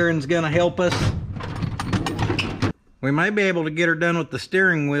flaring's gonna help us. We may be able to get her done with the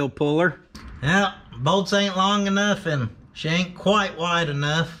steering wheel puller. Yeah, bolts ain't long enough and she ain't quite wide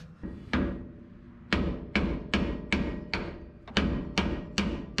enough.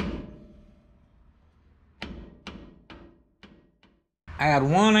 Add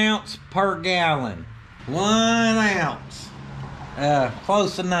 1 ounce per gallon. 1 ounce.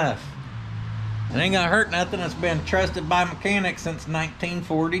 Close enough. It ain't gonna hurt nothing. It's been trusted by mechanics since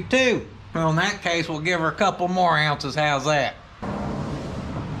 1942. Well, in that case, we'll give her a couple more ounces. How's that?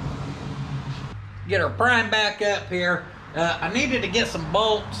 Get her primed back up here. I needed to get some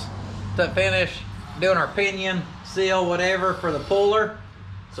bolts to finish doing our pinion, seal, whatever for the puller.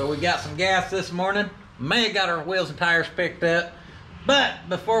 So we got some gas this morning. May have got our wheels and tires picked up. But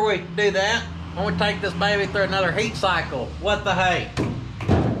before we do that, I want to take this baby through another heat cycle. What the hey?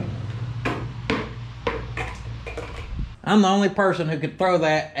 I'm the only person who could throw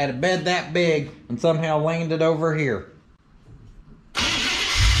that at a bed that big and somehow land it over here. I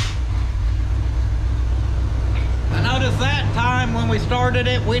noticed that time when we started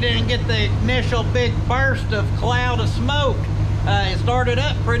it, we didn't get the initial big burst of cloud of smoke. It started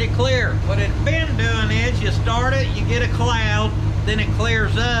up pretty clear. What it's been doing is you start it, you get a cloud, then it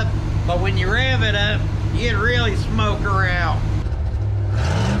clears up, but when you rev it up, you really smoke her out.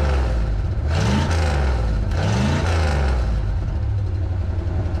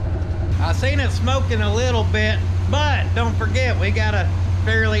 I seen it smoking a little bit, but don't forget, we got a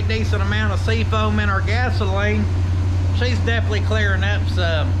fairly decent amount of seafoam in our gasoline. She's definitely clearing up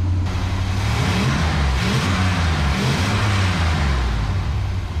some.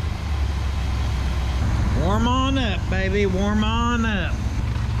 Warm on up, baby, warm on up.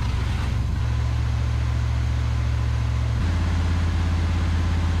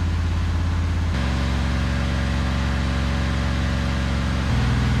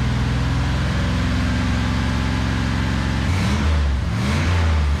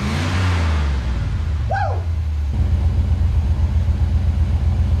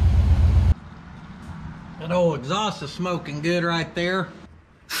 That old exhaust is smoking good right there.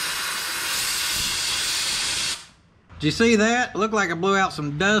 Did you see that? It looked like it blew out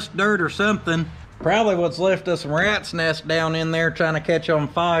some dust, dirt, or something. Probably what's left us some rat's nest down in there trying to catch on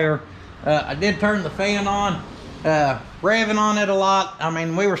fire. I did turn the fan on, revving on it a lot. I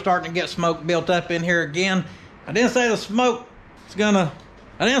mean, we were starting to get smoke built up in here again. I didn't say the smoke is I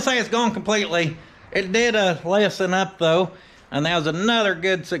didn't say it's gone completely. It did lessen up though. And that was another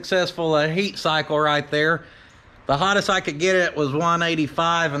good successful heat cycle right there. The hottest I could get it was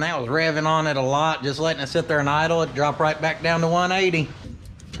 185, and that was revving on it a lot, just letting it sit there and idle. It dropped right back down to 180.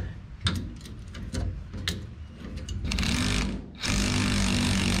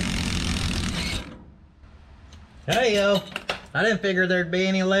 Hey yo, I didn't figure there'd be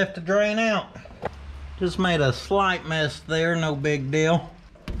any left to drain out. Just made a slight mess there, no big deal.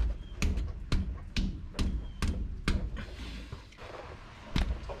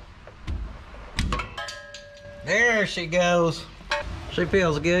 There she goes. She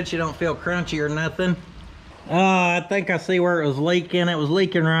feels good. She don't feel crunchy or nothing. Oh, I think I see where it was leaking. It was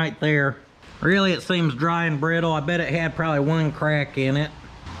leaking right there. Really, it seems dry and brittle. I bet it had probably 1 crack in it.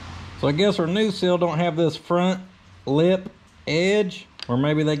 So I guess our new seal don't have this front lip edge, or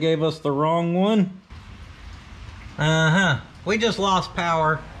maybe they gave us the wrong one. We just lost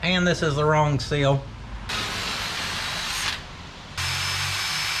power, and this is the wrong seal.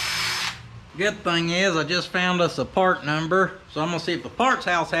 Good thing is I just found us a part number, so I'm gonna see if the parts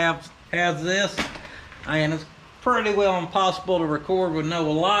house has this. And it's pretty well impossible to record with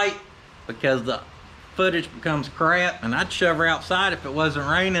no light because the footage becomes crap, and I'd shove her outside if it wasn't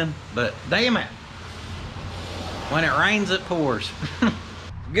raining, but damn it, when it rains it pours.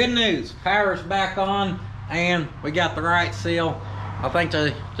 Good news, power's back on and we got the right seal. I think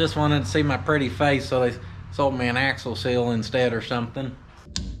they just wanted to see my pretty face, so they sold me an axle seal instead or something.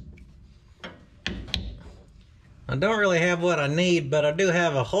 I don't really have what I need, but I do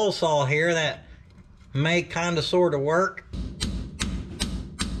have a hole saw here that may kind of sort of work.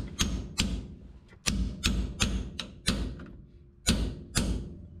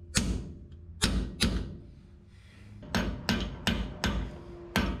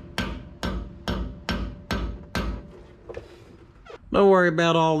 Don't worry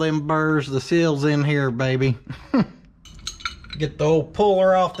about all them burrs, the seal's in here, baby. Get the old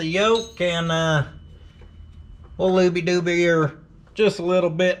puller off the yoke and we'll looby-dooby her just a little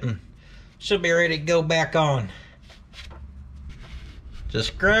bit and she'll be ready to go back on. Just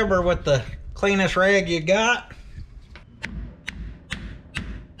scrub her with the cleanest rag you got.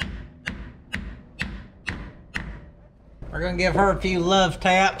 We're gonna give her a few love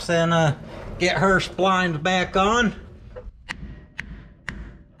taps and get her splined back on.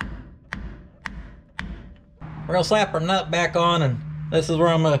 We're gonna slap her nut back on, and this is where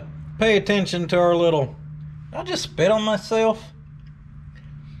I'm gonna pay attention to our little... I just spit on myself.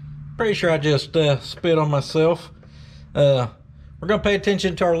 Pretty sure I just spit on myself. We're gonna pay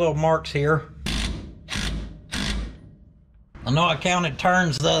attention to our little marks here. I know I counted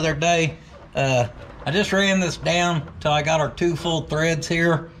turns the other day. I just ran this down till I got our 2 full threads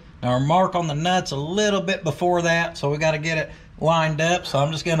here. Now our mark on the nut's a little bit before that, so we got to get it lined up. So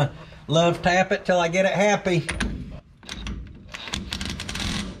I'm just gonna love tap it till I get it happy.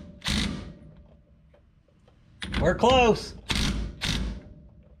 We're close.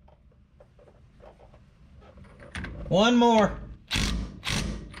 One more.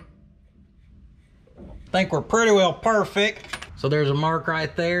 Think we're pretty well perfect. So there's a mark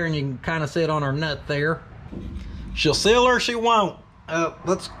right there, and you can kind of see it on our nut there. She'll seal or she won't.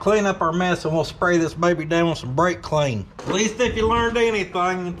 Let's clean up our mess and we'll spray this baby down with some brake clean. At least if you learned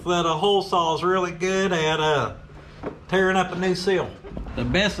anything, it's that a hole saw is really good at tearing up a new seal. The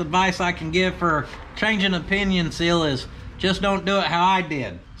best advice I can give for changing a pinion seal is just don't do it how I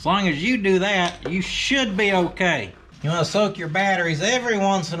did. As long as you do that, you should be okay. You want to soak your batteries every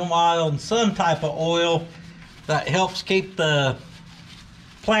once in a while in some type of oil that helps keep the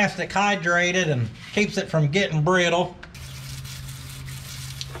plastic hydrated and keeps it from getting brittle.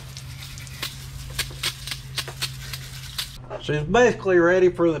 She's basically ready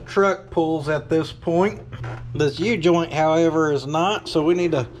for the truck pulls at this point. This U-joint, however, is not, so we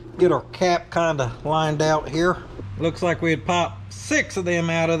need to get our cap kind of lined out here. Looks like we had popped 6 of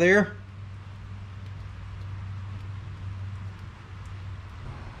them out of there.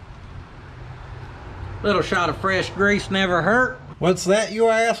 Little shot of fresh grease never hurt. What's that, you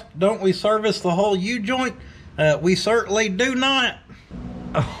ask? Don't we service the whole U-joint? We certainly do not.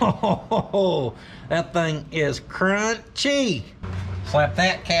 Oh, that thing is crunchy. Slap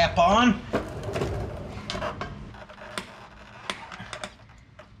that cap on.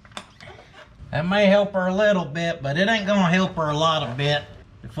 That may help her a little bit, but it ain't gonna help her a lot of bit.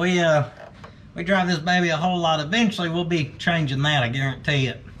 If we drive this baby a whole lot, eventually we'll be changing that, I guarantee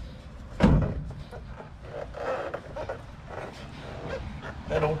it.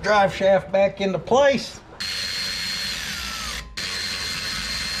 That old drive shaft back into place.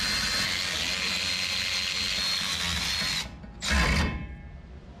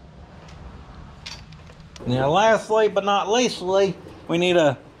 Now lastly but not leastly, we need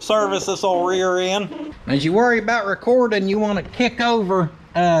to service this old rear end. As you worry about recording, you want to kick over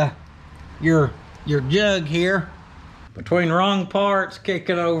your jug here. Between wrong parts,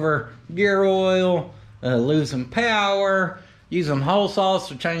 kicking over gear oil, losing power, using hole saws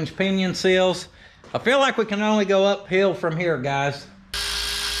to change pinion seals. I feel like we can only go uphill from here, guys.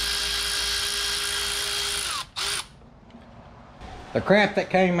 The crap that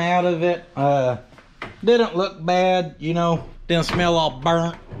came out of it didn't look bad, you know, didn't smell all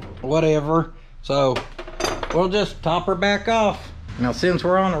burnt, whatever. So we'll just top her back off. Now, since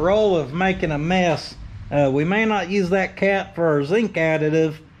we're on a roll of making a mess, we may not use that cap for our zinc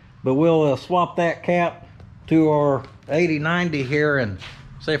additive, but we'll swap that cap to our 8090 here and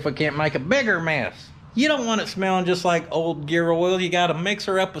see if we can't make a bigger mess. You don't want it smelling just like old gear oil. You got to mix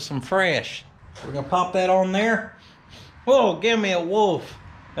her up with some fresh. We're gonna pop that on there. Whoa, give me a wolf.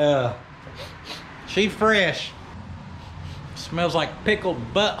 She's fresh. Smells like pickled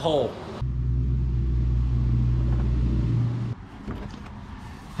butthole.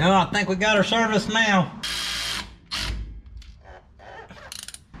 Oh, I think we got her serviced now.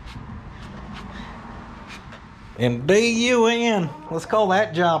 And D-U-N. Let's call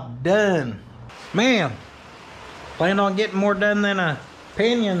that job done. Man, planned on getting more done than a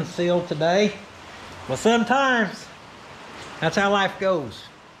pinion seal today. But sometimes, that's how life goes.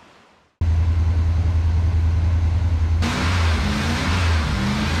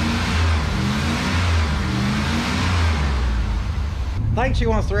 I think she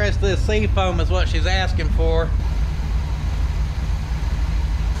wants the rest of this sea foam is what she's asking for.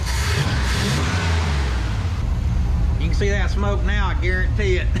 You can see that smoke now, I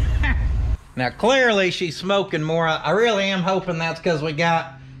guarantee it. Now clearly she's smoking more. I really am hoping that's because we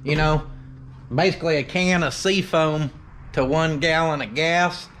got, you know, basically a can of sea foam to 1 gallon of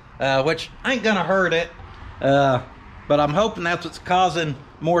gas, which ain't gonna hurt it. But I'm hoping that's what's causing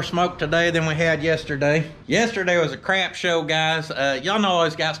more smoke today than we had yesterday. Yesterday was a crap show, guys. Y'all know I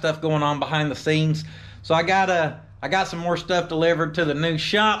always got stuff going on behind the scenes. So I got some more stuff delivered to the new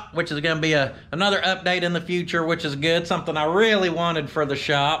shop, which is gonna be another update in the future, which is good. Something I really wanted for the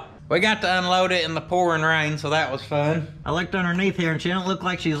shop. We got to unload it in the pouring rain, so that was fun. I looked underneath here and she don't look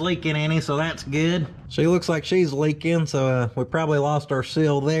like she's leaking any, so that's good. She looks like she's leaking, so we probably lost our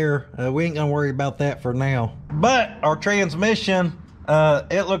seal there. We ain't gonna worry about that for now. But our transmission,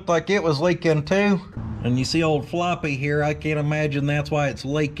 it looked like it was leaking too. And you see old floppy here, I can't imagine that's why it's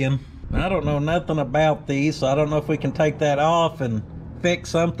leaking. I don't know nothing about these, so I don't know if we can take that off and fix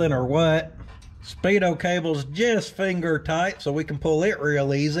something or what. Speedo cable's just finger tight, so we can pull it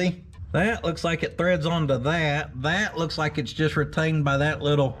real easy. That looks like it threads onto that. That looks like it's just retained by that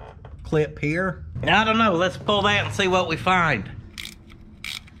little clip here. I don't know, let's pull that and see what we find.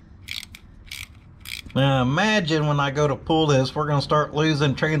 Now imagine when I go to pull this, we're gonna start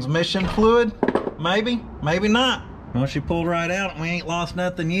losing transmission fluid. Maybe, maybe not. Well, she pulled right out and we ain't lost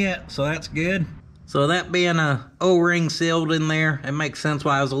nothing yet, so that's good. So that being a O-ring sealed in there, it makes sense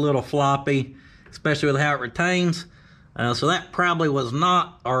why it was a little floppy, especially with how it retains. So that probably was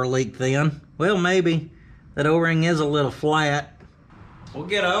not our leak then. Well, maybe that O-ring is a little flat. We'll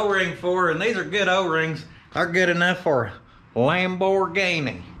get an O-ring for her, and these are good O-rings. They're good enough for a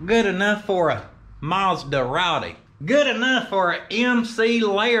Lamborghini, good enough for a Maserati, good enough for a MC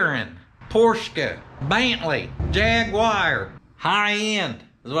Laren, Porsche, Bentley, Jaguar, high end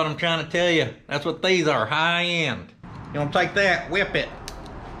is what I'm trying to tell you. That's what these are, high end. You want to take that, whip it.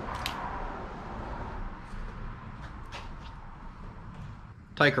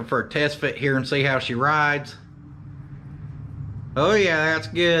 Take her for a test fit here and see how she rides. Oh yeah, that's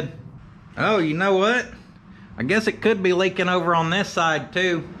good. Oh, you know what? I guess it could be leaking over on this side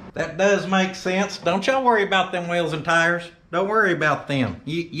too. That does make sense. Don't y'all worry about them wheels and tires. Don't worry about them.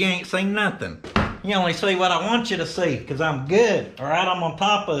 You ain't seen nothing. You only see what I want you to see, because I'm good. All right, I'm on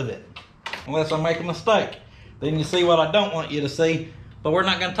top of it. Unless I make a mistake. Then you see what I don't want you to see, but we're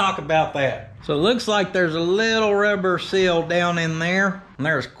not gonna talk about that. So it looks like there's a little rubber seal down in there, and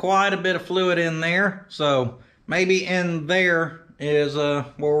there's quite a bit of fluid in there. So maybe in there is where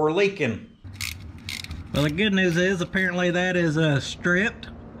we're leaking. Well, the good news is apparently that is stripped,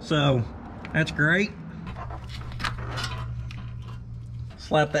 so that's great.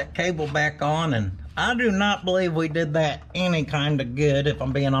 Slap that cable back on, and I do not believe we did that any kind of good, if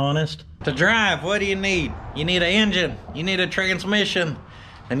I'm being honest. To drive, what do you need? You need an engine, you need a transmission,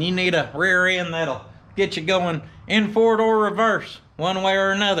 and you need a rear end that'll get you going in forward or reverse, one way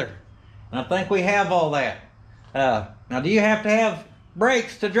or another. And I think we have all that. Now, do you have to have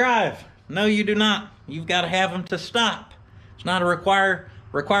brakes to drive? No, you do not. You've got to have them to stop. It's not a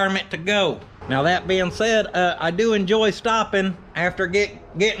requirement to go. Now, that being said, I do enjoy stopping after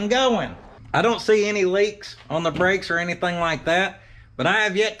getting going. I don't see any leaks on the brakes or anything like that, but I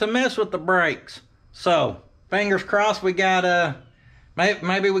have yet to mess with the brakes. So, fingers crossed we got,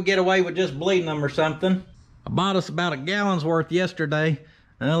 maybe we get away with just bleeding them or something. I bought us about a gallon's worth yesterday.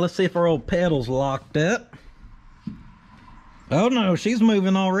 Let's see if our old pedal's locked up. Oh no, she's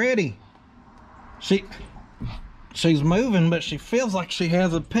moving already. She's moving, but she feels like she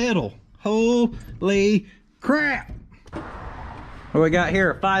has a pedal. Holy crap. What we got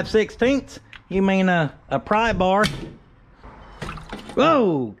here, 5/16? You mean a pry bar?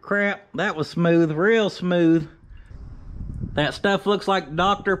 Whoa, crap, that was smooth, real smooth. That stuff looks like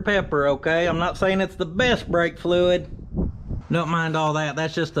Dr. Pepper, okay? I'm not saying it's the best brake fluid. Don't mind all that,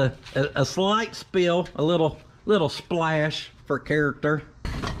 that's just a slight spill, a little splash for character.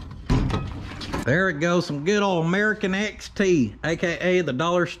 There it goes, some good old American XT, aka the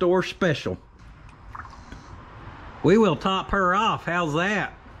dollar store special. We will top her off, how's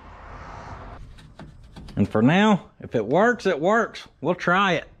that? And for now, if it works, it works. We'll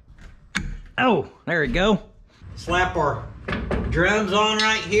try it. Oh, there we go. Slap our drums on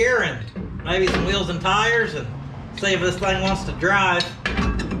right here and maybe some wheels and tires and see if this thing wants to drive.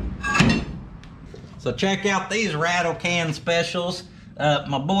 So check out these rattle can specials.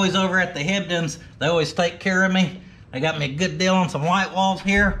 My boys over at the Hibdons, they always take care of me. They got me a good deal on some white walls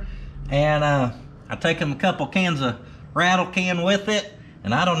here. And I take them a couple cans of rattle can with it.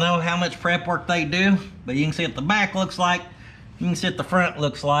 And I don't know how much prep work they do, but you can see what the back looks like. You can see what the front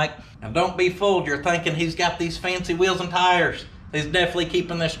looks like. Now don't be fooled, you're thinking he's got these fancy wheels and tires. He's definitely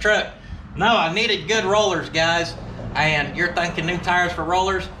keeping this truck. No, I needed good rollers, guys. And you're thinking new tires for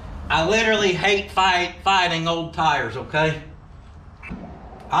rollers? I literally hate fighting old tires, okay?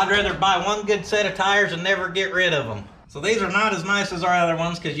 I'd rather buy one good set of tires and never get rid of them. So these are not as nice as our other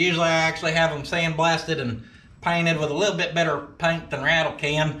ones, because usually I actually have them sandblasted and painted with a little bit better paint than rattle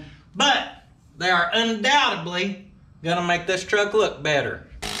can, but they are undoubtedly gonna make this truck look better.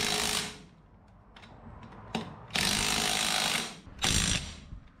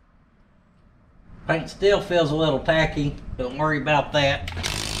 Paint still feels a little tacky, don't worry about that.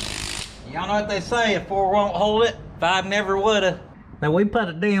 Y'all know what they say, if 4 won't hold it, 5 never woulda. Now we put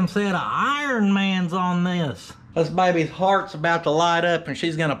a damn set of Iron Mans on this. This baby's heart's about to light up and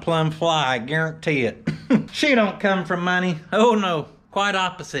she's gonna plumb fly, I guarantee it. She don't come from money. Oh no, quite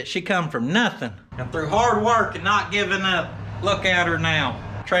opposite. She come from nothing. And through hard work and not giving up, look at her now.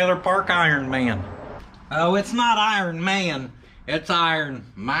 Trailer Park Iron Man. Oh, it's not Iron Man, it's Iron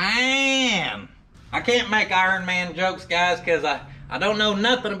Man. I can't make Iron Man jokes, guys, because I don't know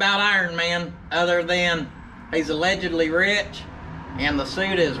nothing about Iron Man other than he's allegedly rich and the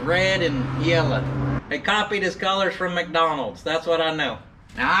suit is red and yellow. They copied his colors from McDonald's, that's what I know.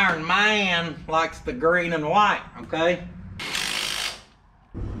 Now Iron Man likes the green and white, okay?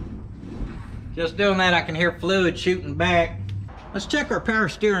 Just doing that, I can hear fluid shooting back. Let's check our power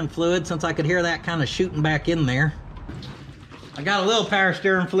steering fluid since I could hear that kind of shooting back in there. I got a little power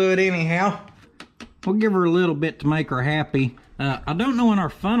steering fluid anyhow. We'll give her a little bit to make her happy. I don't know when our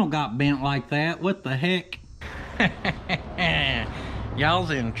funnel got bent like that. What the heck?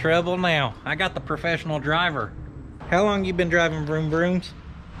 Y'all's in trouble now. I got the professional driver. How long you been driving vroom vrooms?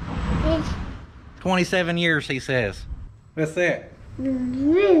 27 years, he says. What's that?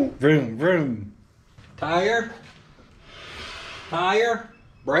 Vroom vroom. Tire? Tire?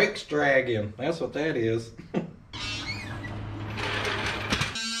 Brakes dragging. That's what that is.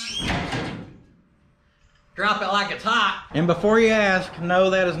 Drop it like it's hot. And before you ask, no,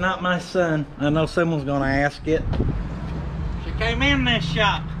 that is not my son. I know someone's gonna ask it. She came in this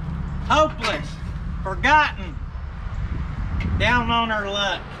shop, hopeless, forgotten, down on her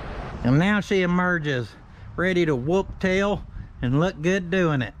luck. And now she emerges, ready to whoop tail and look good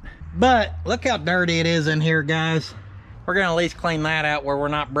doing it. But look how dirty it is in here, guys. We're gonna at least clean that out where we're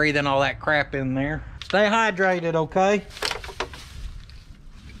not breathing all that crap in there. Stay hydrated, okay?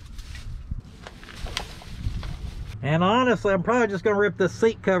 And honestly, I'm probably just gonna rip this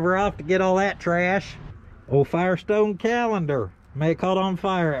seat cover off to get all that trash. Old Firestone calendar. May have caught on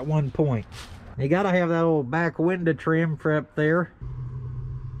fire at one point. You gotta have that old back window trim for up there.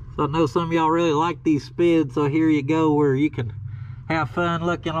 So I know some of y'all really like these spids, so here you go where you can have fun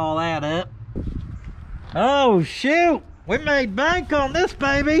looking all that up. Oh shoot! We made bank on this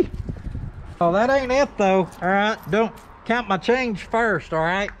baby! Oh, that ain't it though. Alright, don't count my change first,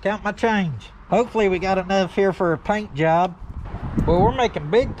 alright? Count my change. Hopefully we got enough here for a paint job. Well, we're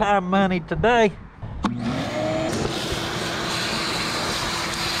making big time money today.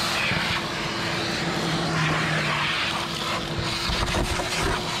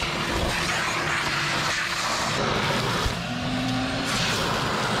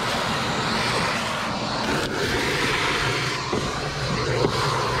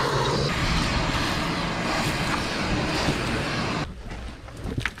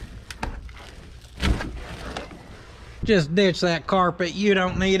 Just ditch that carpet, you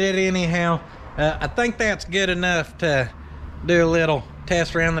don't need it anyhow. I think that's good enough to do a little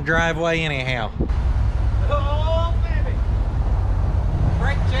test around the driveway anyhow. Oh baby,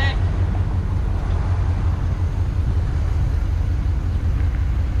 brake check.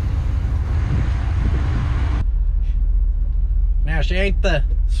 Now she ain't the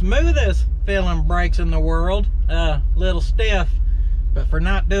smoothest feeling brakes in the world, little stiff, but for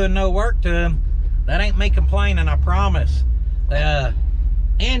not doing no work to them, that ain't me complaining, I promise. The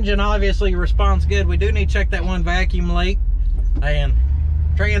engine obviously responds good. We do need to check that one vacuum leak. And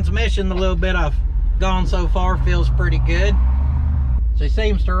transmission, the little bit I've gone so far, feels pretty good. She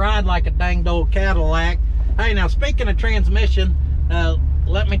seems to ride like a danged old Cadillac. Hey, now speaking of transmission,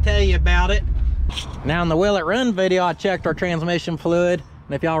 let me tell you about it. Now in the Will It Run video, I checked our transmission fluid.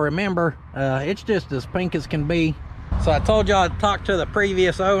 And if y'all remember, it's just as pink as can be. So I told y'all I'd talk to the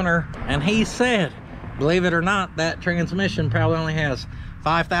previous owner, and he said, believe it or not, that transmission probably only has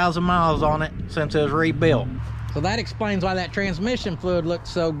 5,000 miles on it since it was rebuilt. So that explains why that transmission fluid looks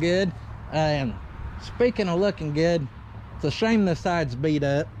so good. And speaking of looking good, it's a shame this side's beat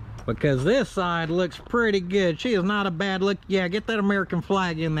up, because this side looks pretty good. She is not a bad look. Yeah, get that American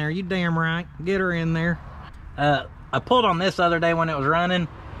flag in there. You damn right. Get her in there. I pulled on this the other day when it was running,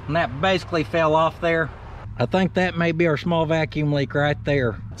 and that basically fell off there. I think that may be our small vacuum leak right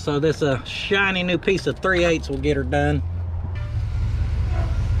there. So this shiny new piece of 3/8 will get her done.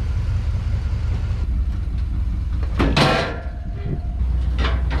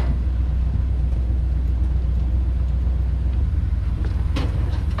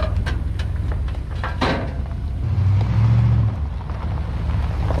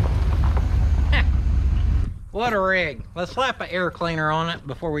 What a rig. Let's slap an air cleaner on it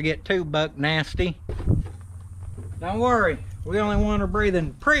before we get too buck nasty. Don't worry, we only want her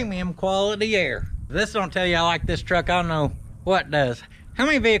breathing premium quality air. If this don't tell you I like this truck, I don't know what does. How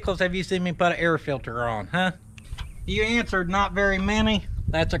many vehicles have you seen me put an air filter on, huh? You answered not very many.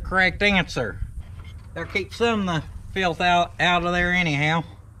 That's a correct answer. They'll keep some of the filth out of there anyhow.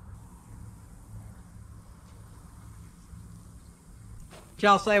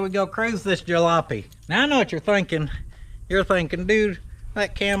 Y'all say we go cruise this jalopy. Now I know what you're thinking. You're thinking, dude,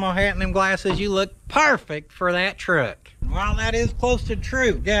 that camo hat and them glasses, you look perfect for that truck. Well, that is close to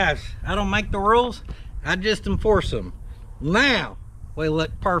true. Guys, I don't make the rules, I just enforce them. Now, we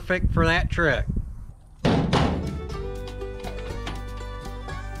look perfect for that truck. I'm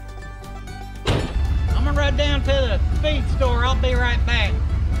gonna run down to the feed store. I'll be right back.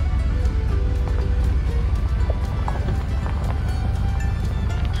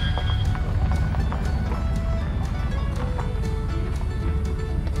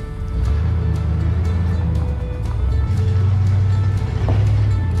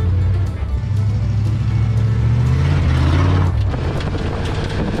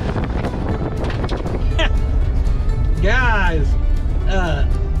 Guys,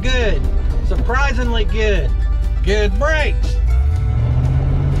 good, surprisingly good. Good brakes,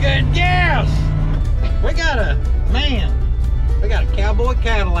 good gas. We got a cowboy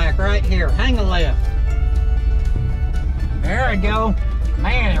Cadillac right here. Hang a left. There we go.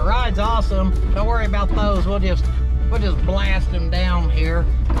 Man, it rides awesome. Don't worry about those. We'll just blast them down here.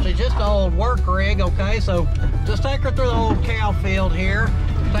 She's just an old work rig, okay? So just take her through the old cow field here.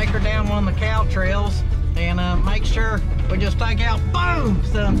 Take her down one of the cow trails. And make sure we just take out, boom,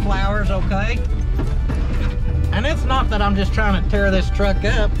 sunflowers, okay? And it's not that I'm just trying to tear this truck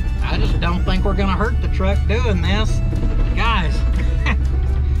up. I just don't think we're gonna hurt the truck doing this. Guys,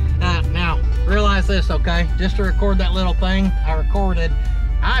 now, realize this, okay? Just to record that little thing I recorded,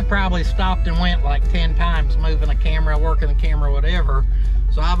 I probably stopped and went like 10 times moving the camera, working the camera, whatever.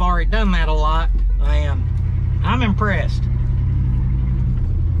 So I've already done that a lot, and I'm impressed.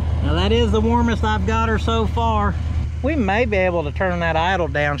 Now that is the warmest I've got her so far. We may be able to turn that idle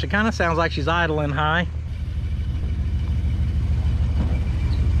down. She kind of sounds like she's idling high.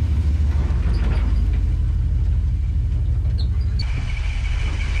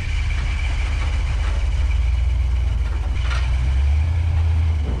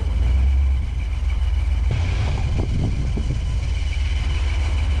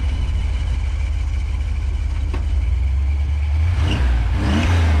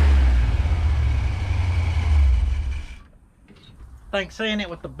 I think seeing it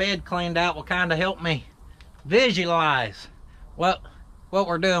with the bed cleaned out will kind of help me visualize what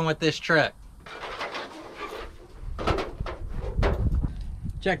we're doing with this truck.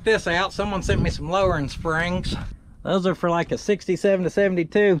 Check this out. Someone sent me some lowering springs. Those are for like a 67 to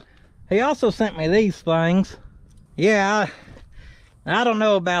 72. He also sent me these things. Yeah, I don't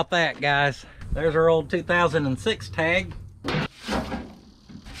know about that, guys. There's our old 2006 tag.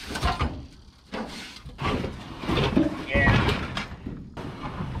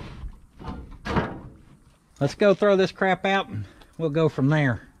 Let's go throw this crap out and we'll go from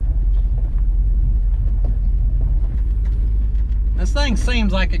there. This thing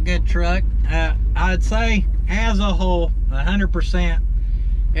seems like a good truck. I'd say as a whole, 100%,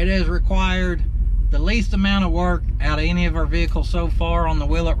 it has required the least amount of work out of any of our vehicles so far on the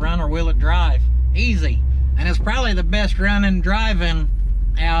Will It Run or Will It Drive. Easy. And it's probably the best running driving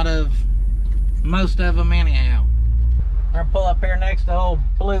out of most of them anyhow. We're gonna pull up here next to old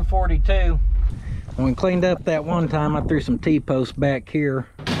Blue 42. When we cleaned up that one time, I threw some T-posts back here.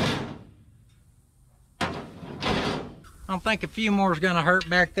 I don't think a few more is gonna hurt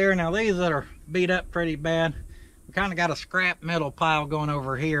back there. Now these that are beat up pretty bad, we kind of got a scrap metal pile going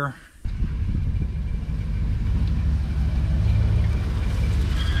over here.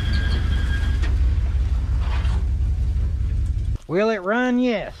 Will it run?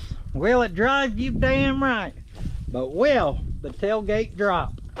 Yes. Will it drive? You damn right. But will the tailgate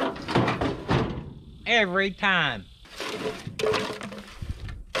drop? Every time.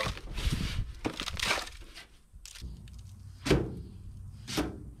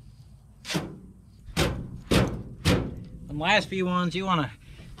 The last few ones, you wanna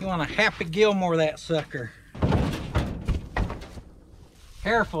Happy Gilmore that sucker.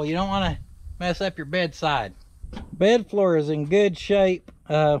 Careful, you don't wanna mess up your bedside. Bed floor is in good shape.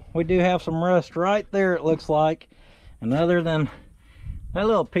 We do have some rust right there, it looks like. And other than that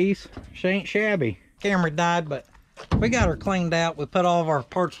little piece, she ain't shabby. Camera died, but we got her cleaned out. We put all of our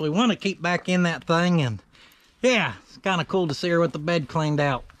parts we want to keep back in that thing, and yeah, it's kind of cool to see her with the bed cleaned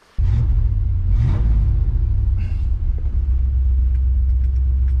out.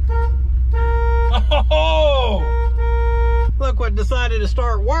 Oh! Look what decided to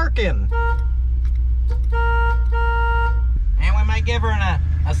start working. And we may may give her an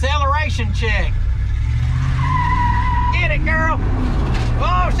acceleration check. Get it, girl.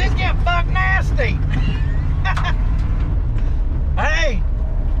 Oh, she's getting buck nasty. Hey,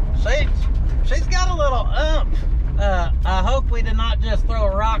 she's got a little ump. I hope we did not just throw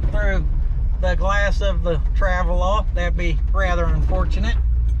a rock through the glass of the Travel-Law. That'd be rather unfortunate.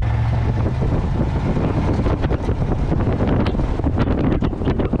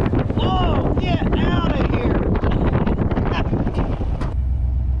 Whoa, get out of here.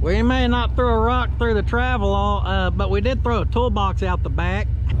 We may not throw a rock through the Travel-Law, but we did throw a toolbox out the back.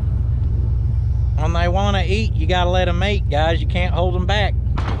 When they want to eat, you got to let them eat, guys. You can't hold them back.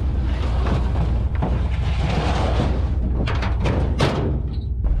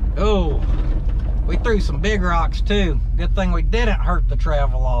 Oh, we threw some big rocks too. Good thing we didn't hurt the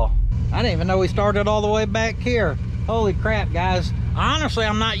Travel-Law. I didn't even know we started all the way back here. Holy crap, guys. Honestly,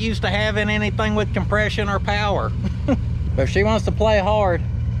 I'm not used to having anything with compression or power. But if she wants to play hard,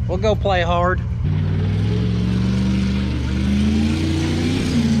 we'll go play hard.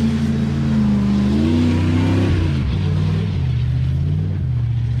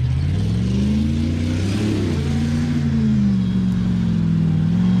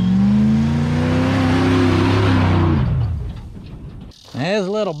 It is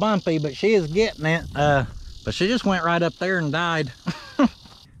a little bumpy, but she is getting it. But she just went right up there and died.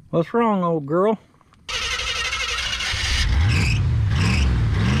 What's wrong, old girl?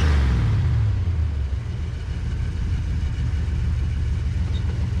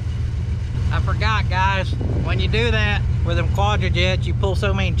 I forgot, guys, when you do that with them quadrajets, you pull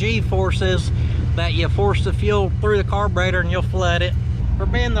so many G-forces that you force the fuel through the carburetor and you'll flood it. For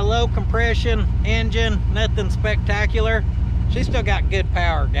being the low compression engine, nothing spectacular. She's still got good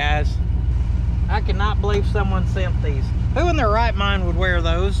power, guys. I cannot believe someone sent these. Who in their right mind would wear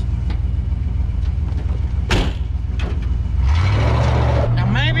those? Now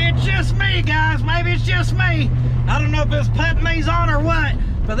maybe it's just me, guys. Maybe it's just me. I don't know if it's putting these on or what,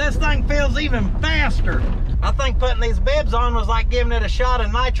 but this thing feels even faster. I think putting these bibs on was like giving it a shot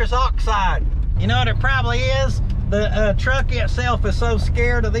of nitrous oxide. You know what it probably is? The truck itself is so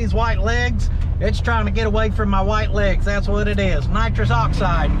scared of these white legs, it's trying to get away from my white legs. That's what it is. Nitrous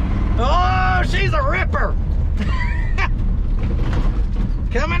oxide. Oh, she's a ripper.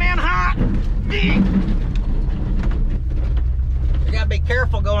 Coming in hot. You gotta be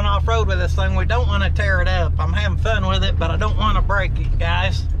careful going off-road with this thing. We don't want to tear it up. I'm having fun with it, but I don't want to break it,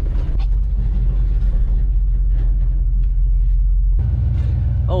 guys.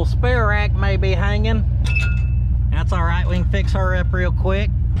 Old spare rack may be hanging. That's all right. We can fix her up real quick.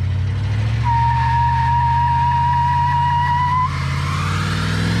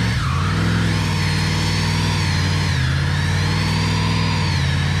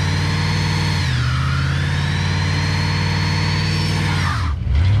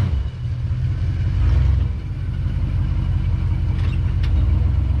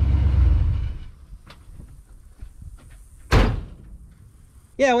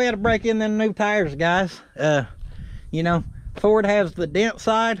 Yeah, we had to break in them new tires, guys. You know, Ford has the dent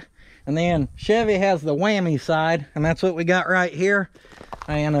side, and then Chevy has the whammy side, and that's what we got right here.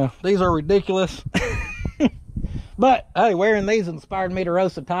 And these are ridiculous. But hey, wearing these inspired me to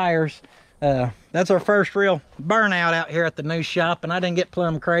roast the tires. That's our first real burnout out here at the new shop, and I didn't get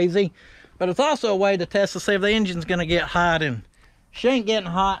plumb crazy. But it's also a way to test to see if the engine's gonna get hot, and she ain't getting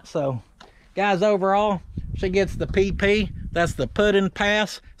hot. So guys, overall, she gets the PP. That's the put in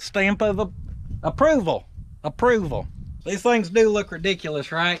pass stamp of approval. Approval. These things do look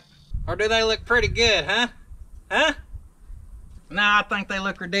ridiculous, right? Or do they look pretty good, huh? Huh? No, I think they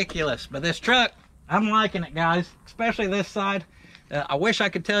look ridiculous. But this truck, I'm liking it, guys. Especially this side. I wish I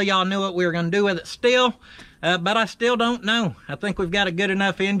could tell y'all knew what we were going to do with it still. But I still don't know. I think we've got a good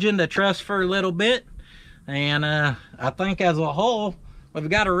enough engine to trust for a little bit. And I think as a whole, we've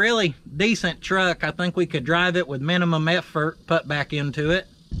got a really decent truck. I think we could drive it with minimum effort, put back into it.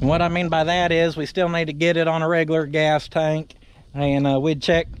 And what I mean by that is we still need to get it on a regular gas tank. And we'd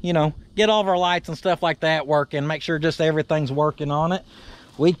check, you know, get all of our lights and stuff like that working. Make sure just everything's working on it.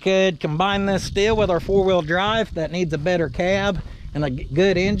 We could combine this still with our four-wheel drive that needs a better cab and a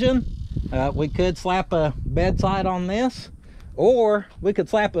good engine. We could slap a bedside on this. Or we could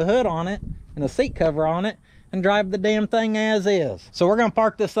slap a hood on it and a seat cover on it and drive the damn thing as is. So we're gonna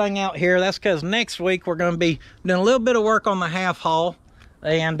park this thing out here. That's because next week we're gonna be doing a little bit of work on the half haul.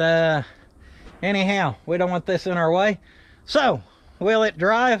 And anyhow, we don't want this in our way. So, will it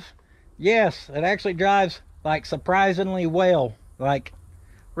drive? Yes, it actually drives like surprisingly well. Like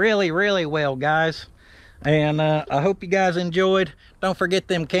really, really well, guys. And I hope you guys enjoyed. Don't forget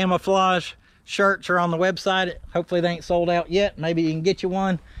them camouflage shirts are on the website. Hopefully they ain't sold out yet. Maybe you can get you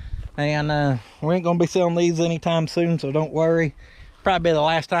one. And we ain't gonna be selling these anytime soon, so don't worry. Probably be the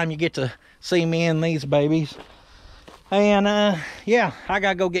last time you get to see me in these babies. And yeah, I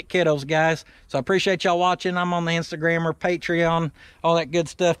gotta go get kiddos, guys. So I appreciate y'all watching. I'm on the Instagram or Patreon, all that good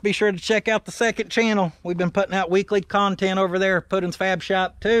stuff. Be sure to check out the second channel. We've been putting out weekly content over there, Puddin's Fab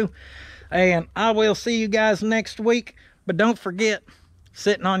Shop too. And I will see you guys next week. But don't forget,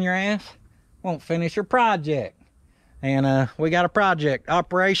 sitting on your ass won't finish your project. And we got a project,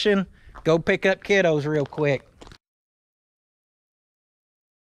 Operation Go Pick Up Kiddos real quick.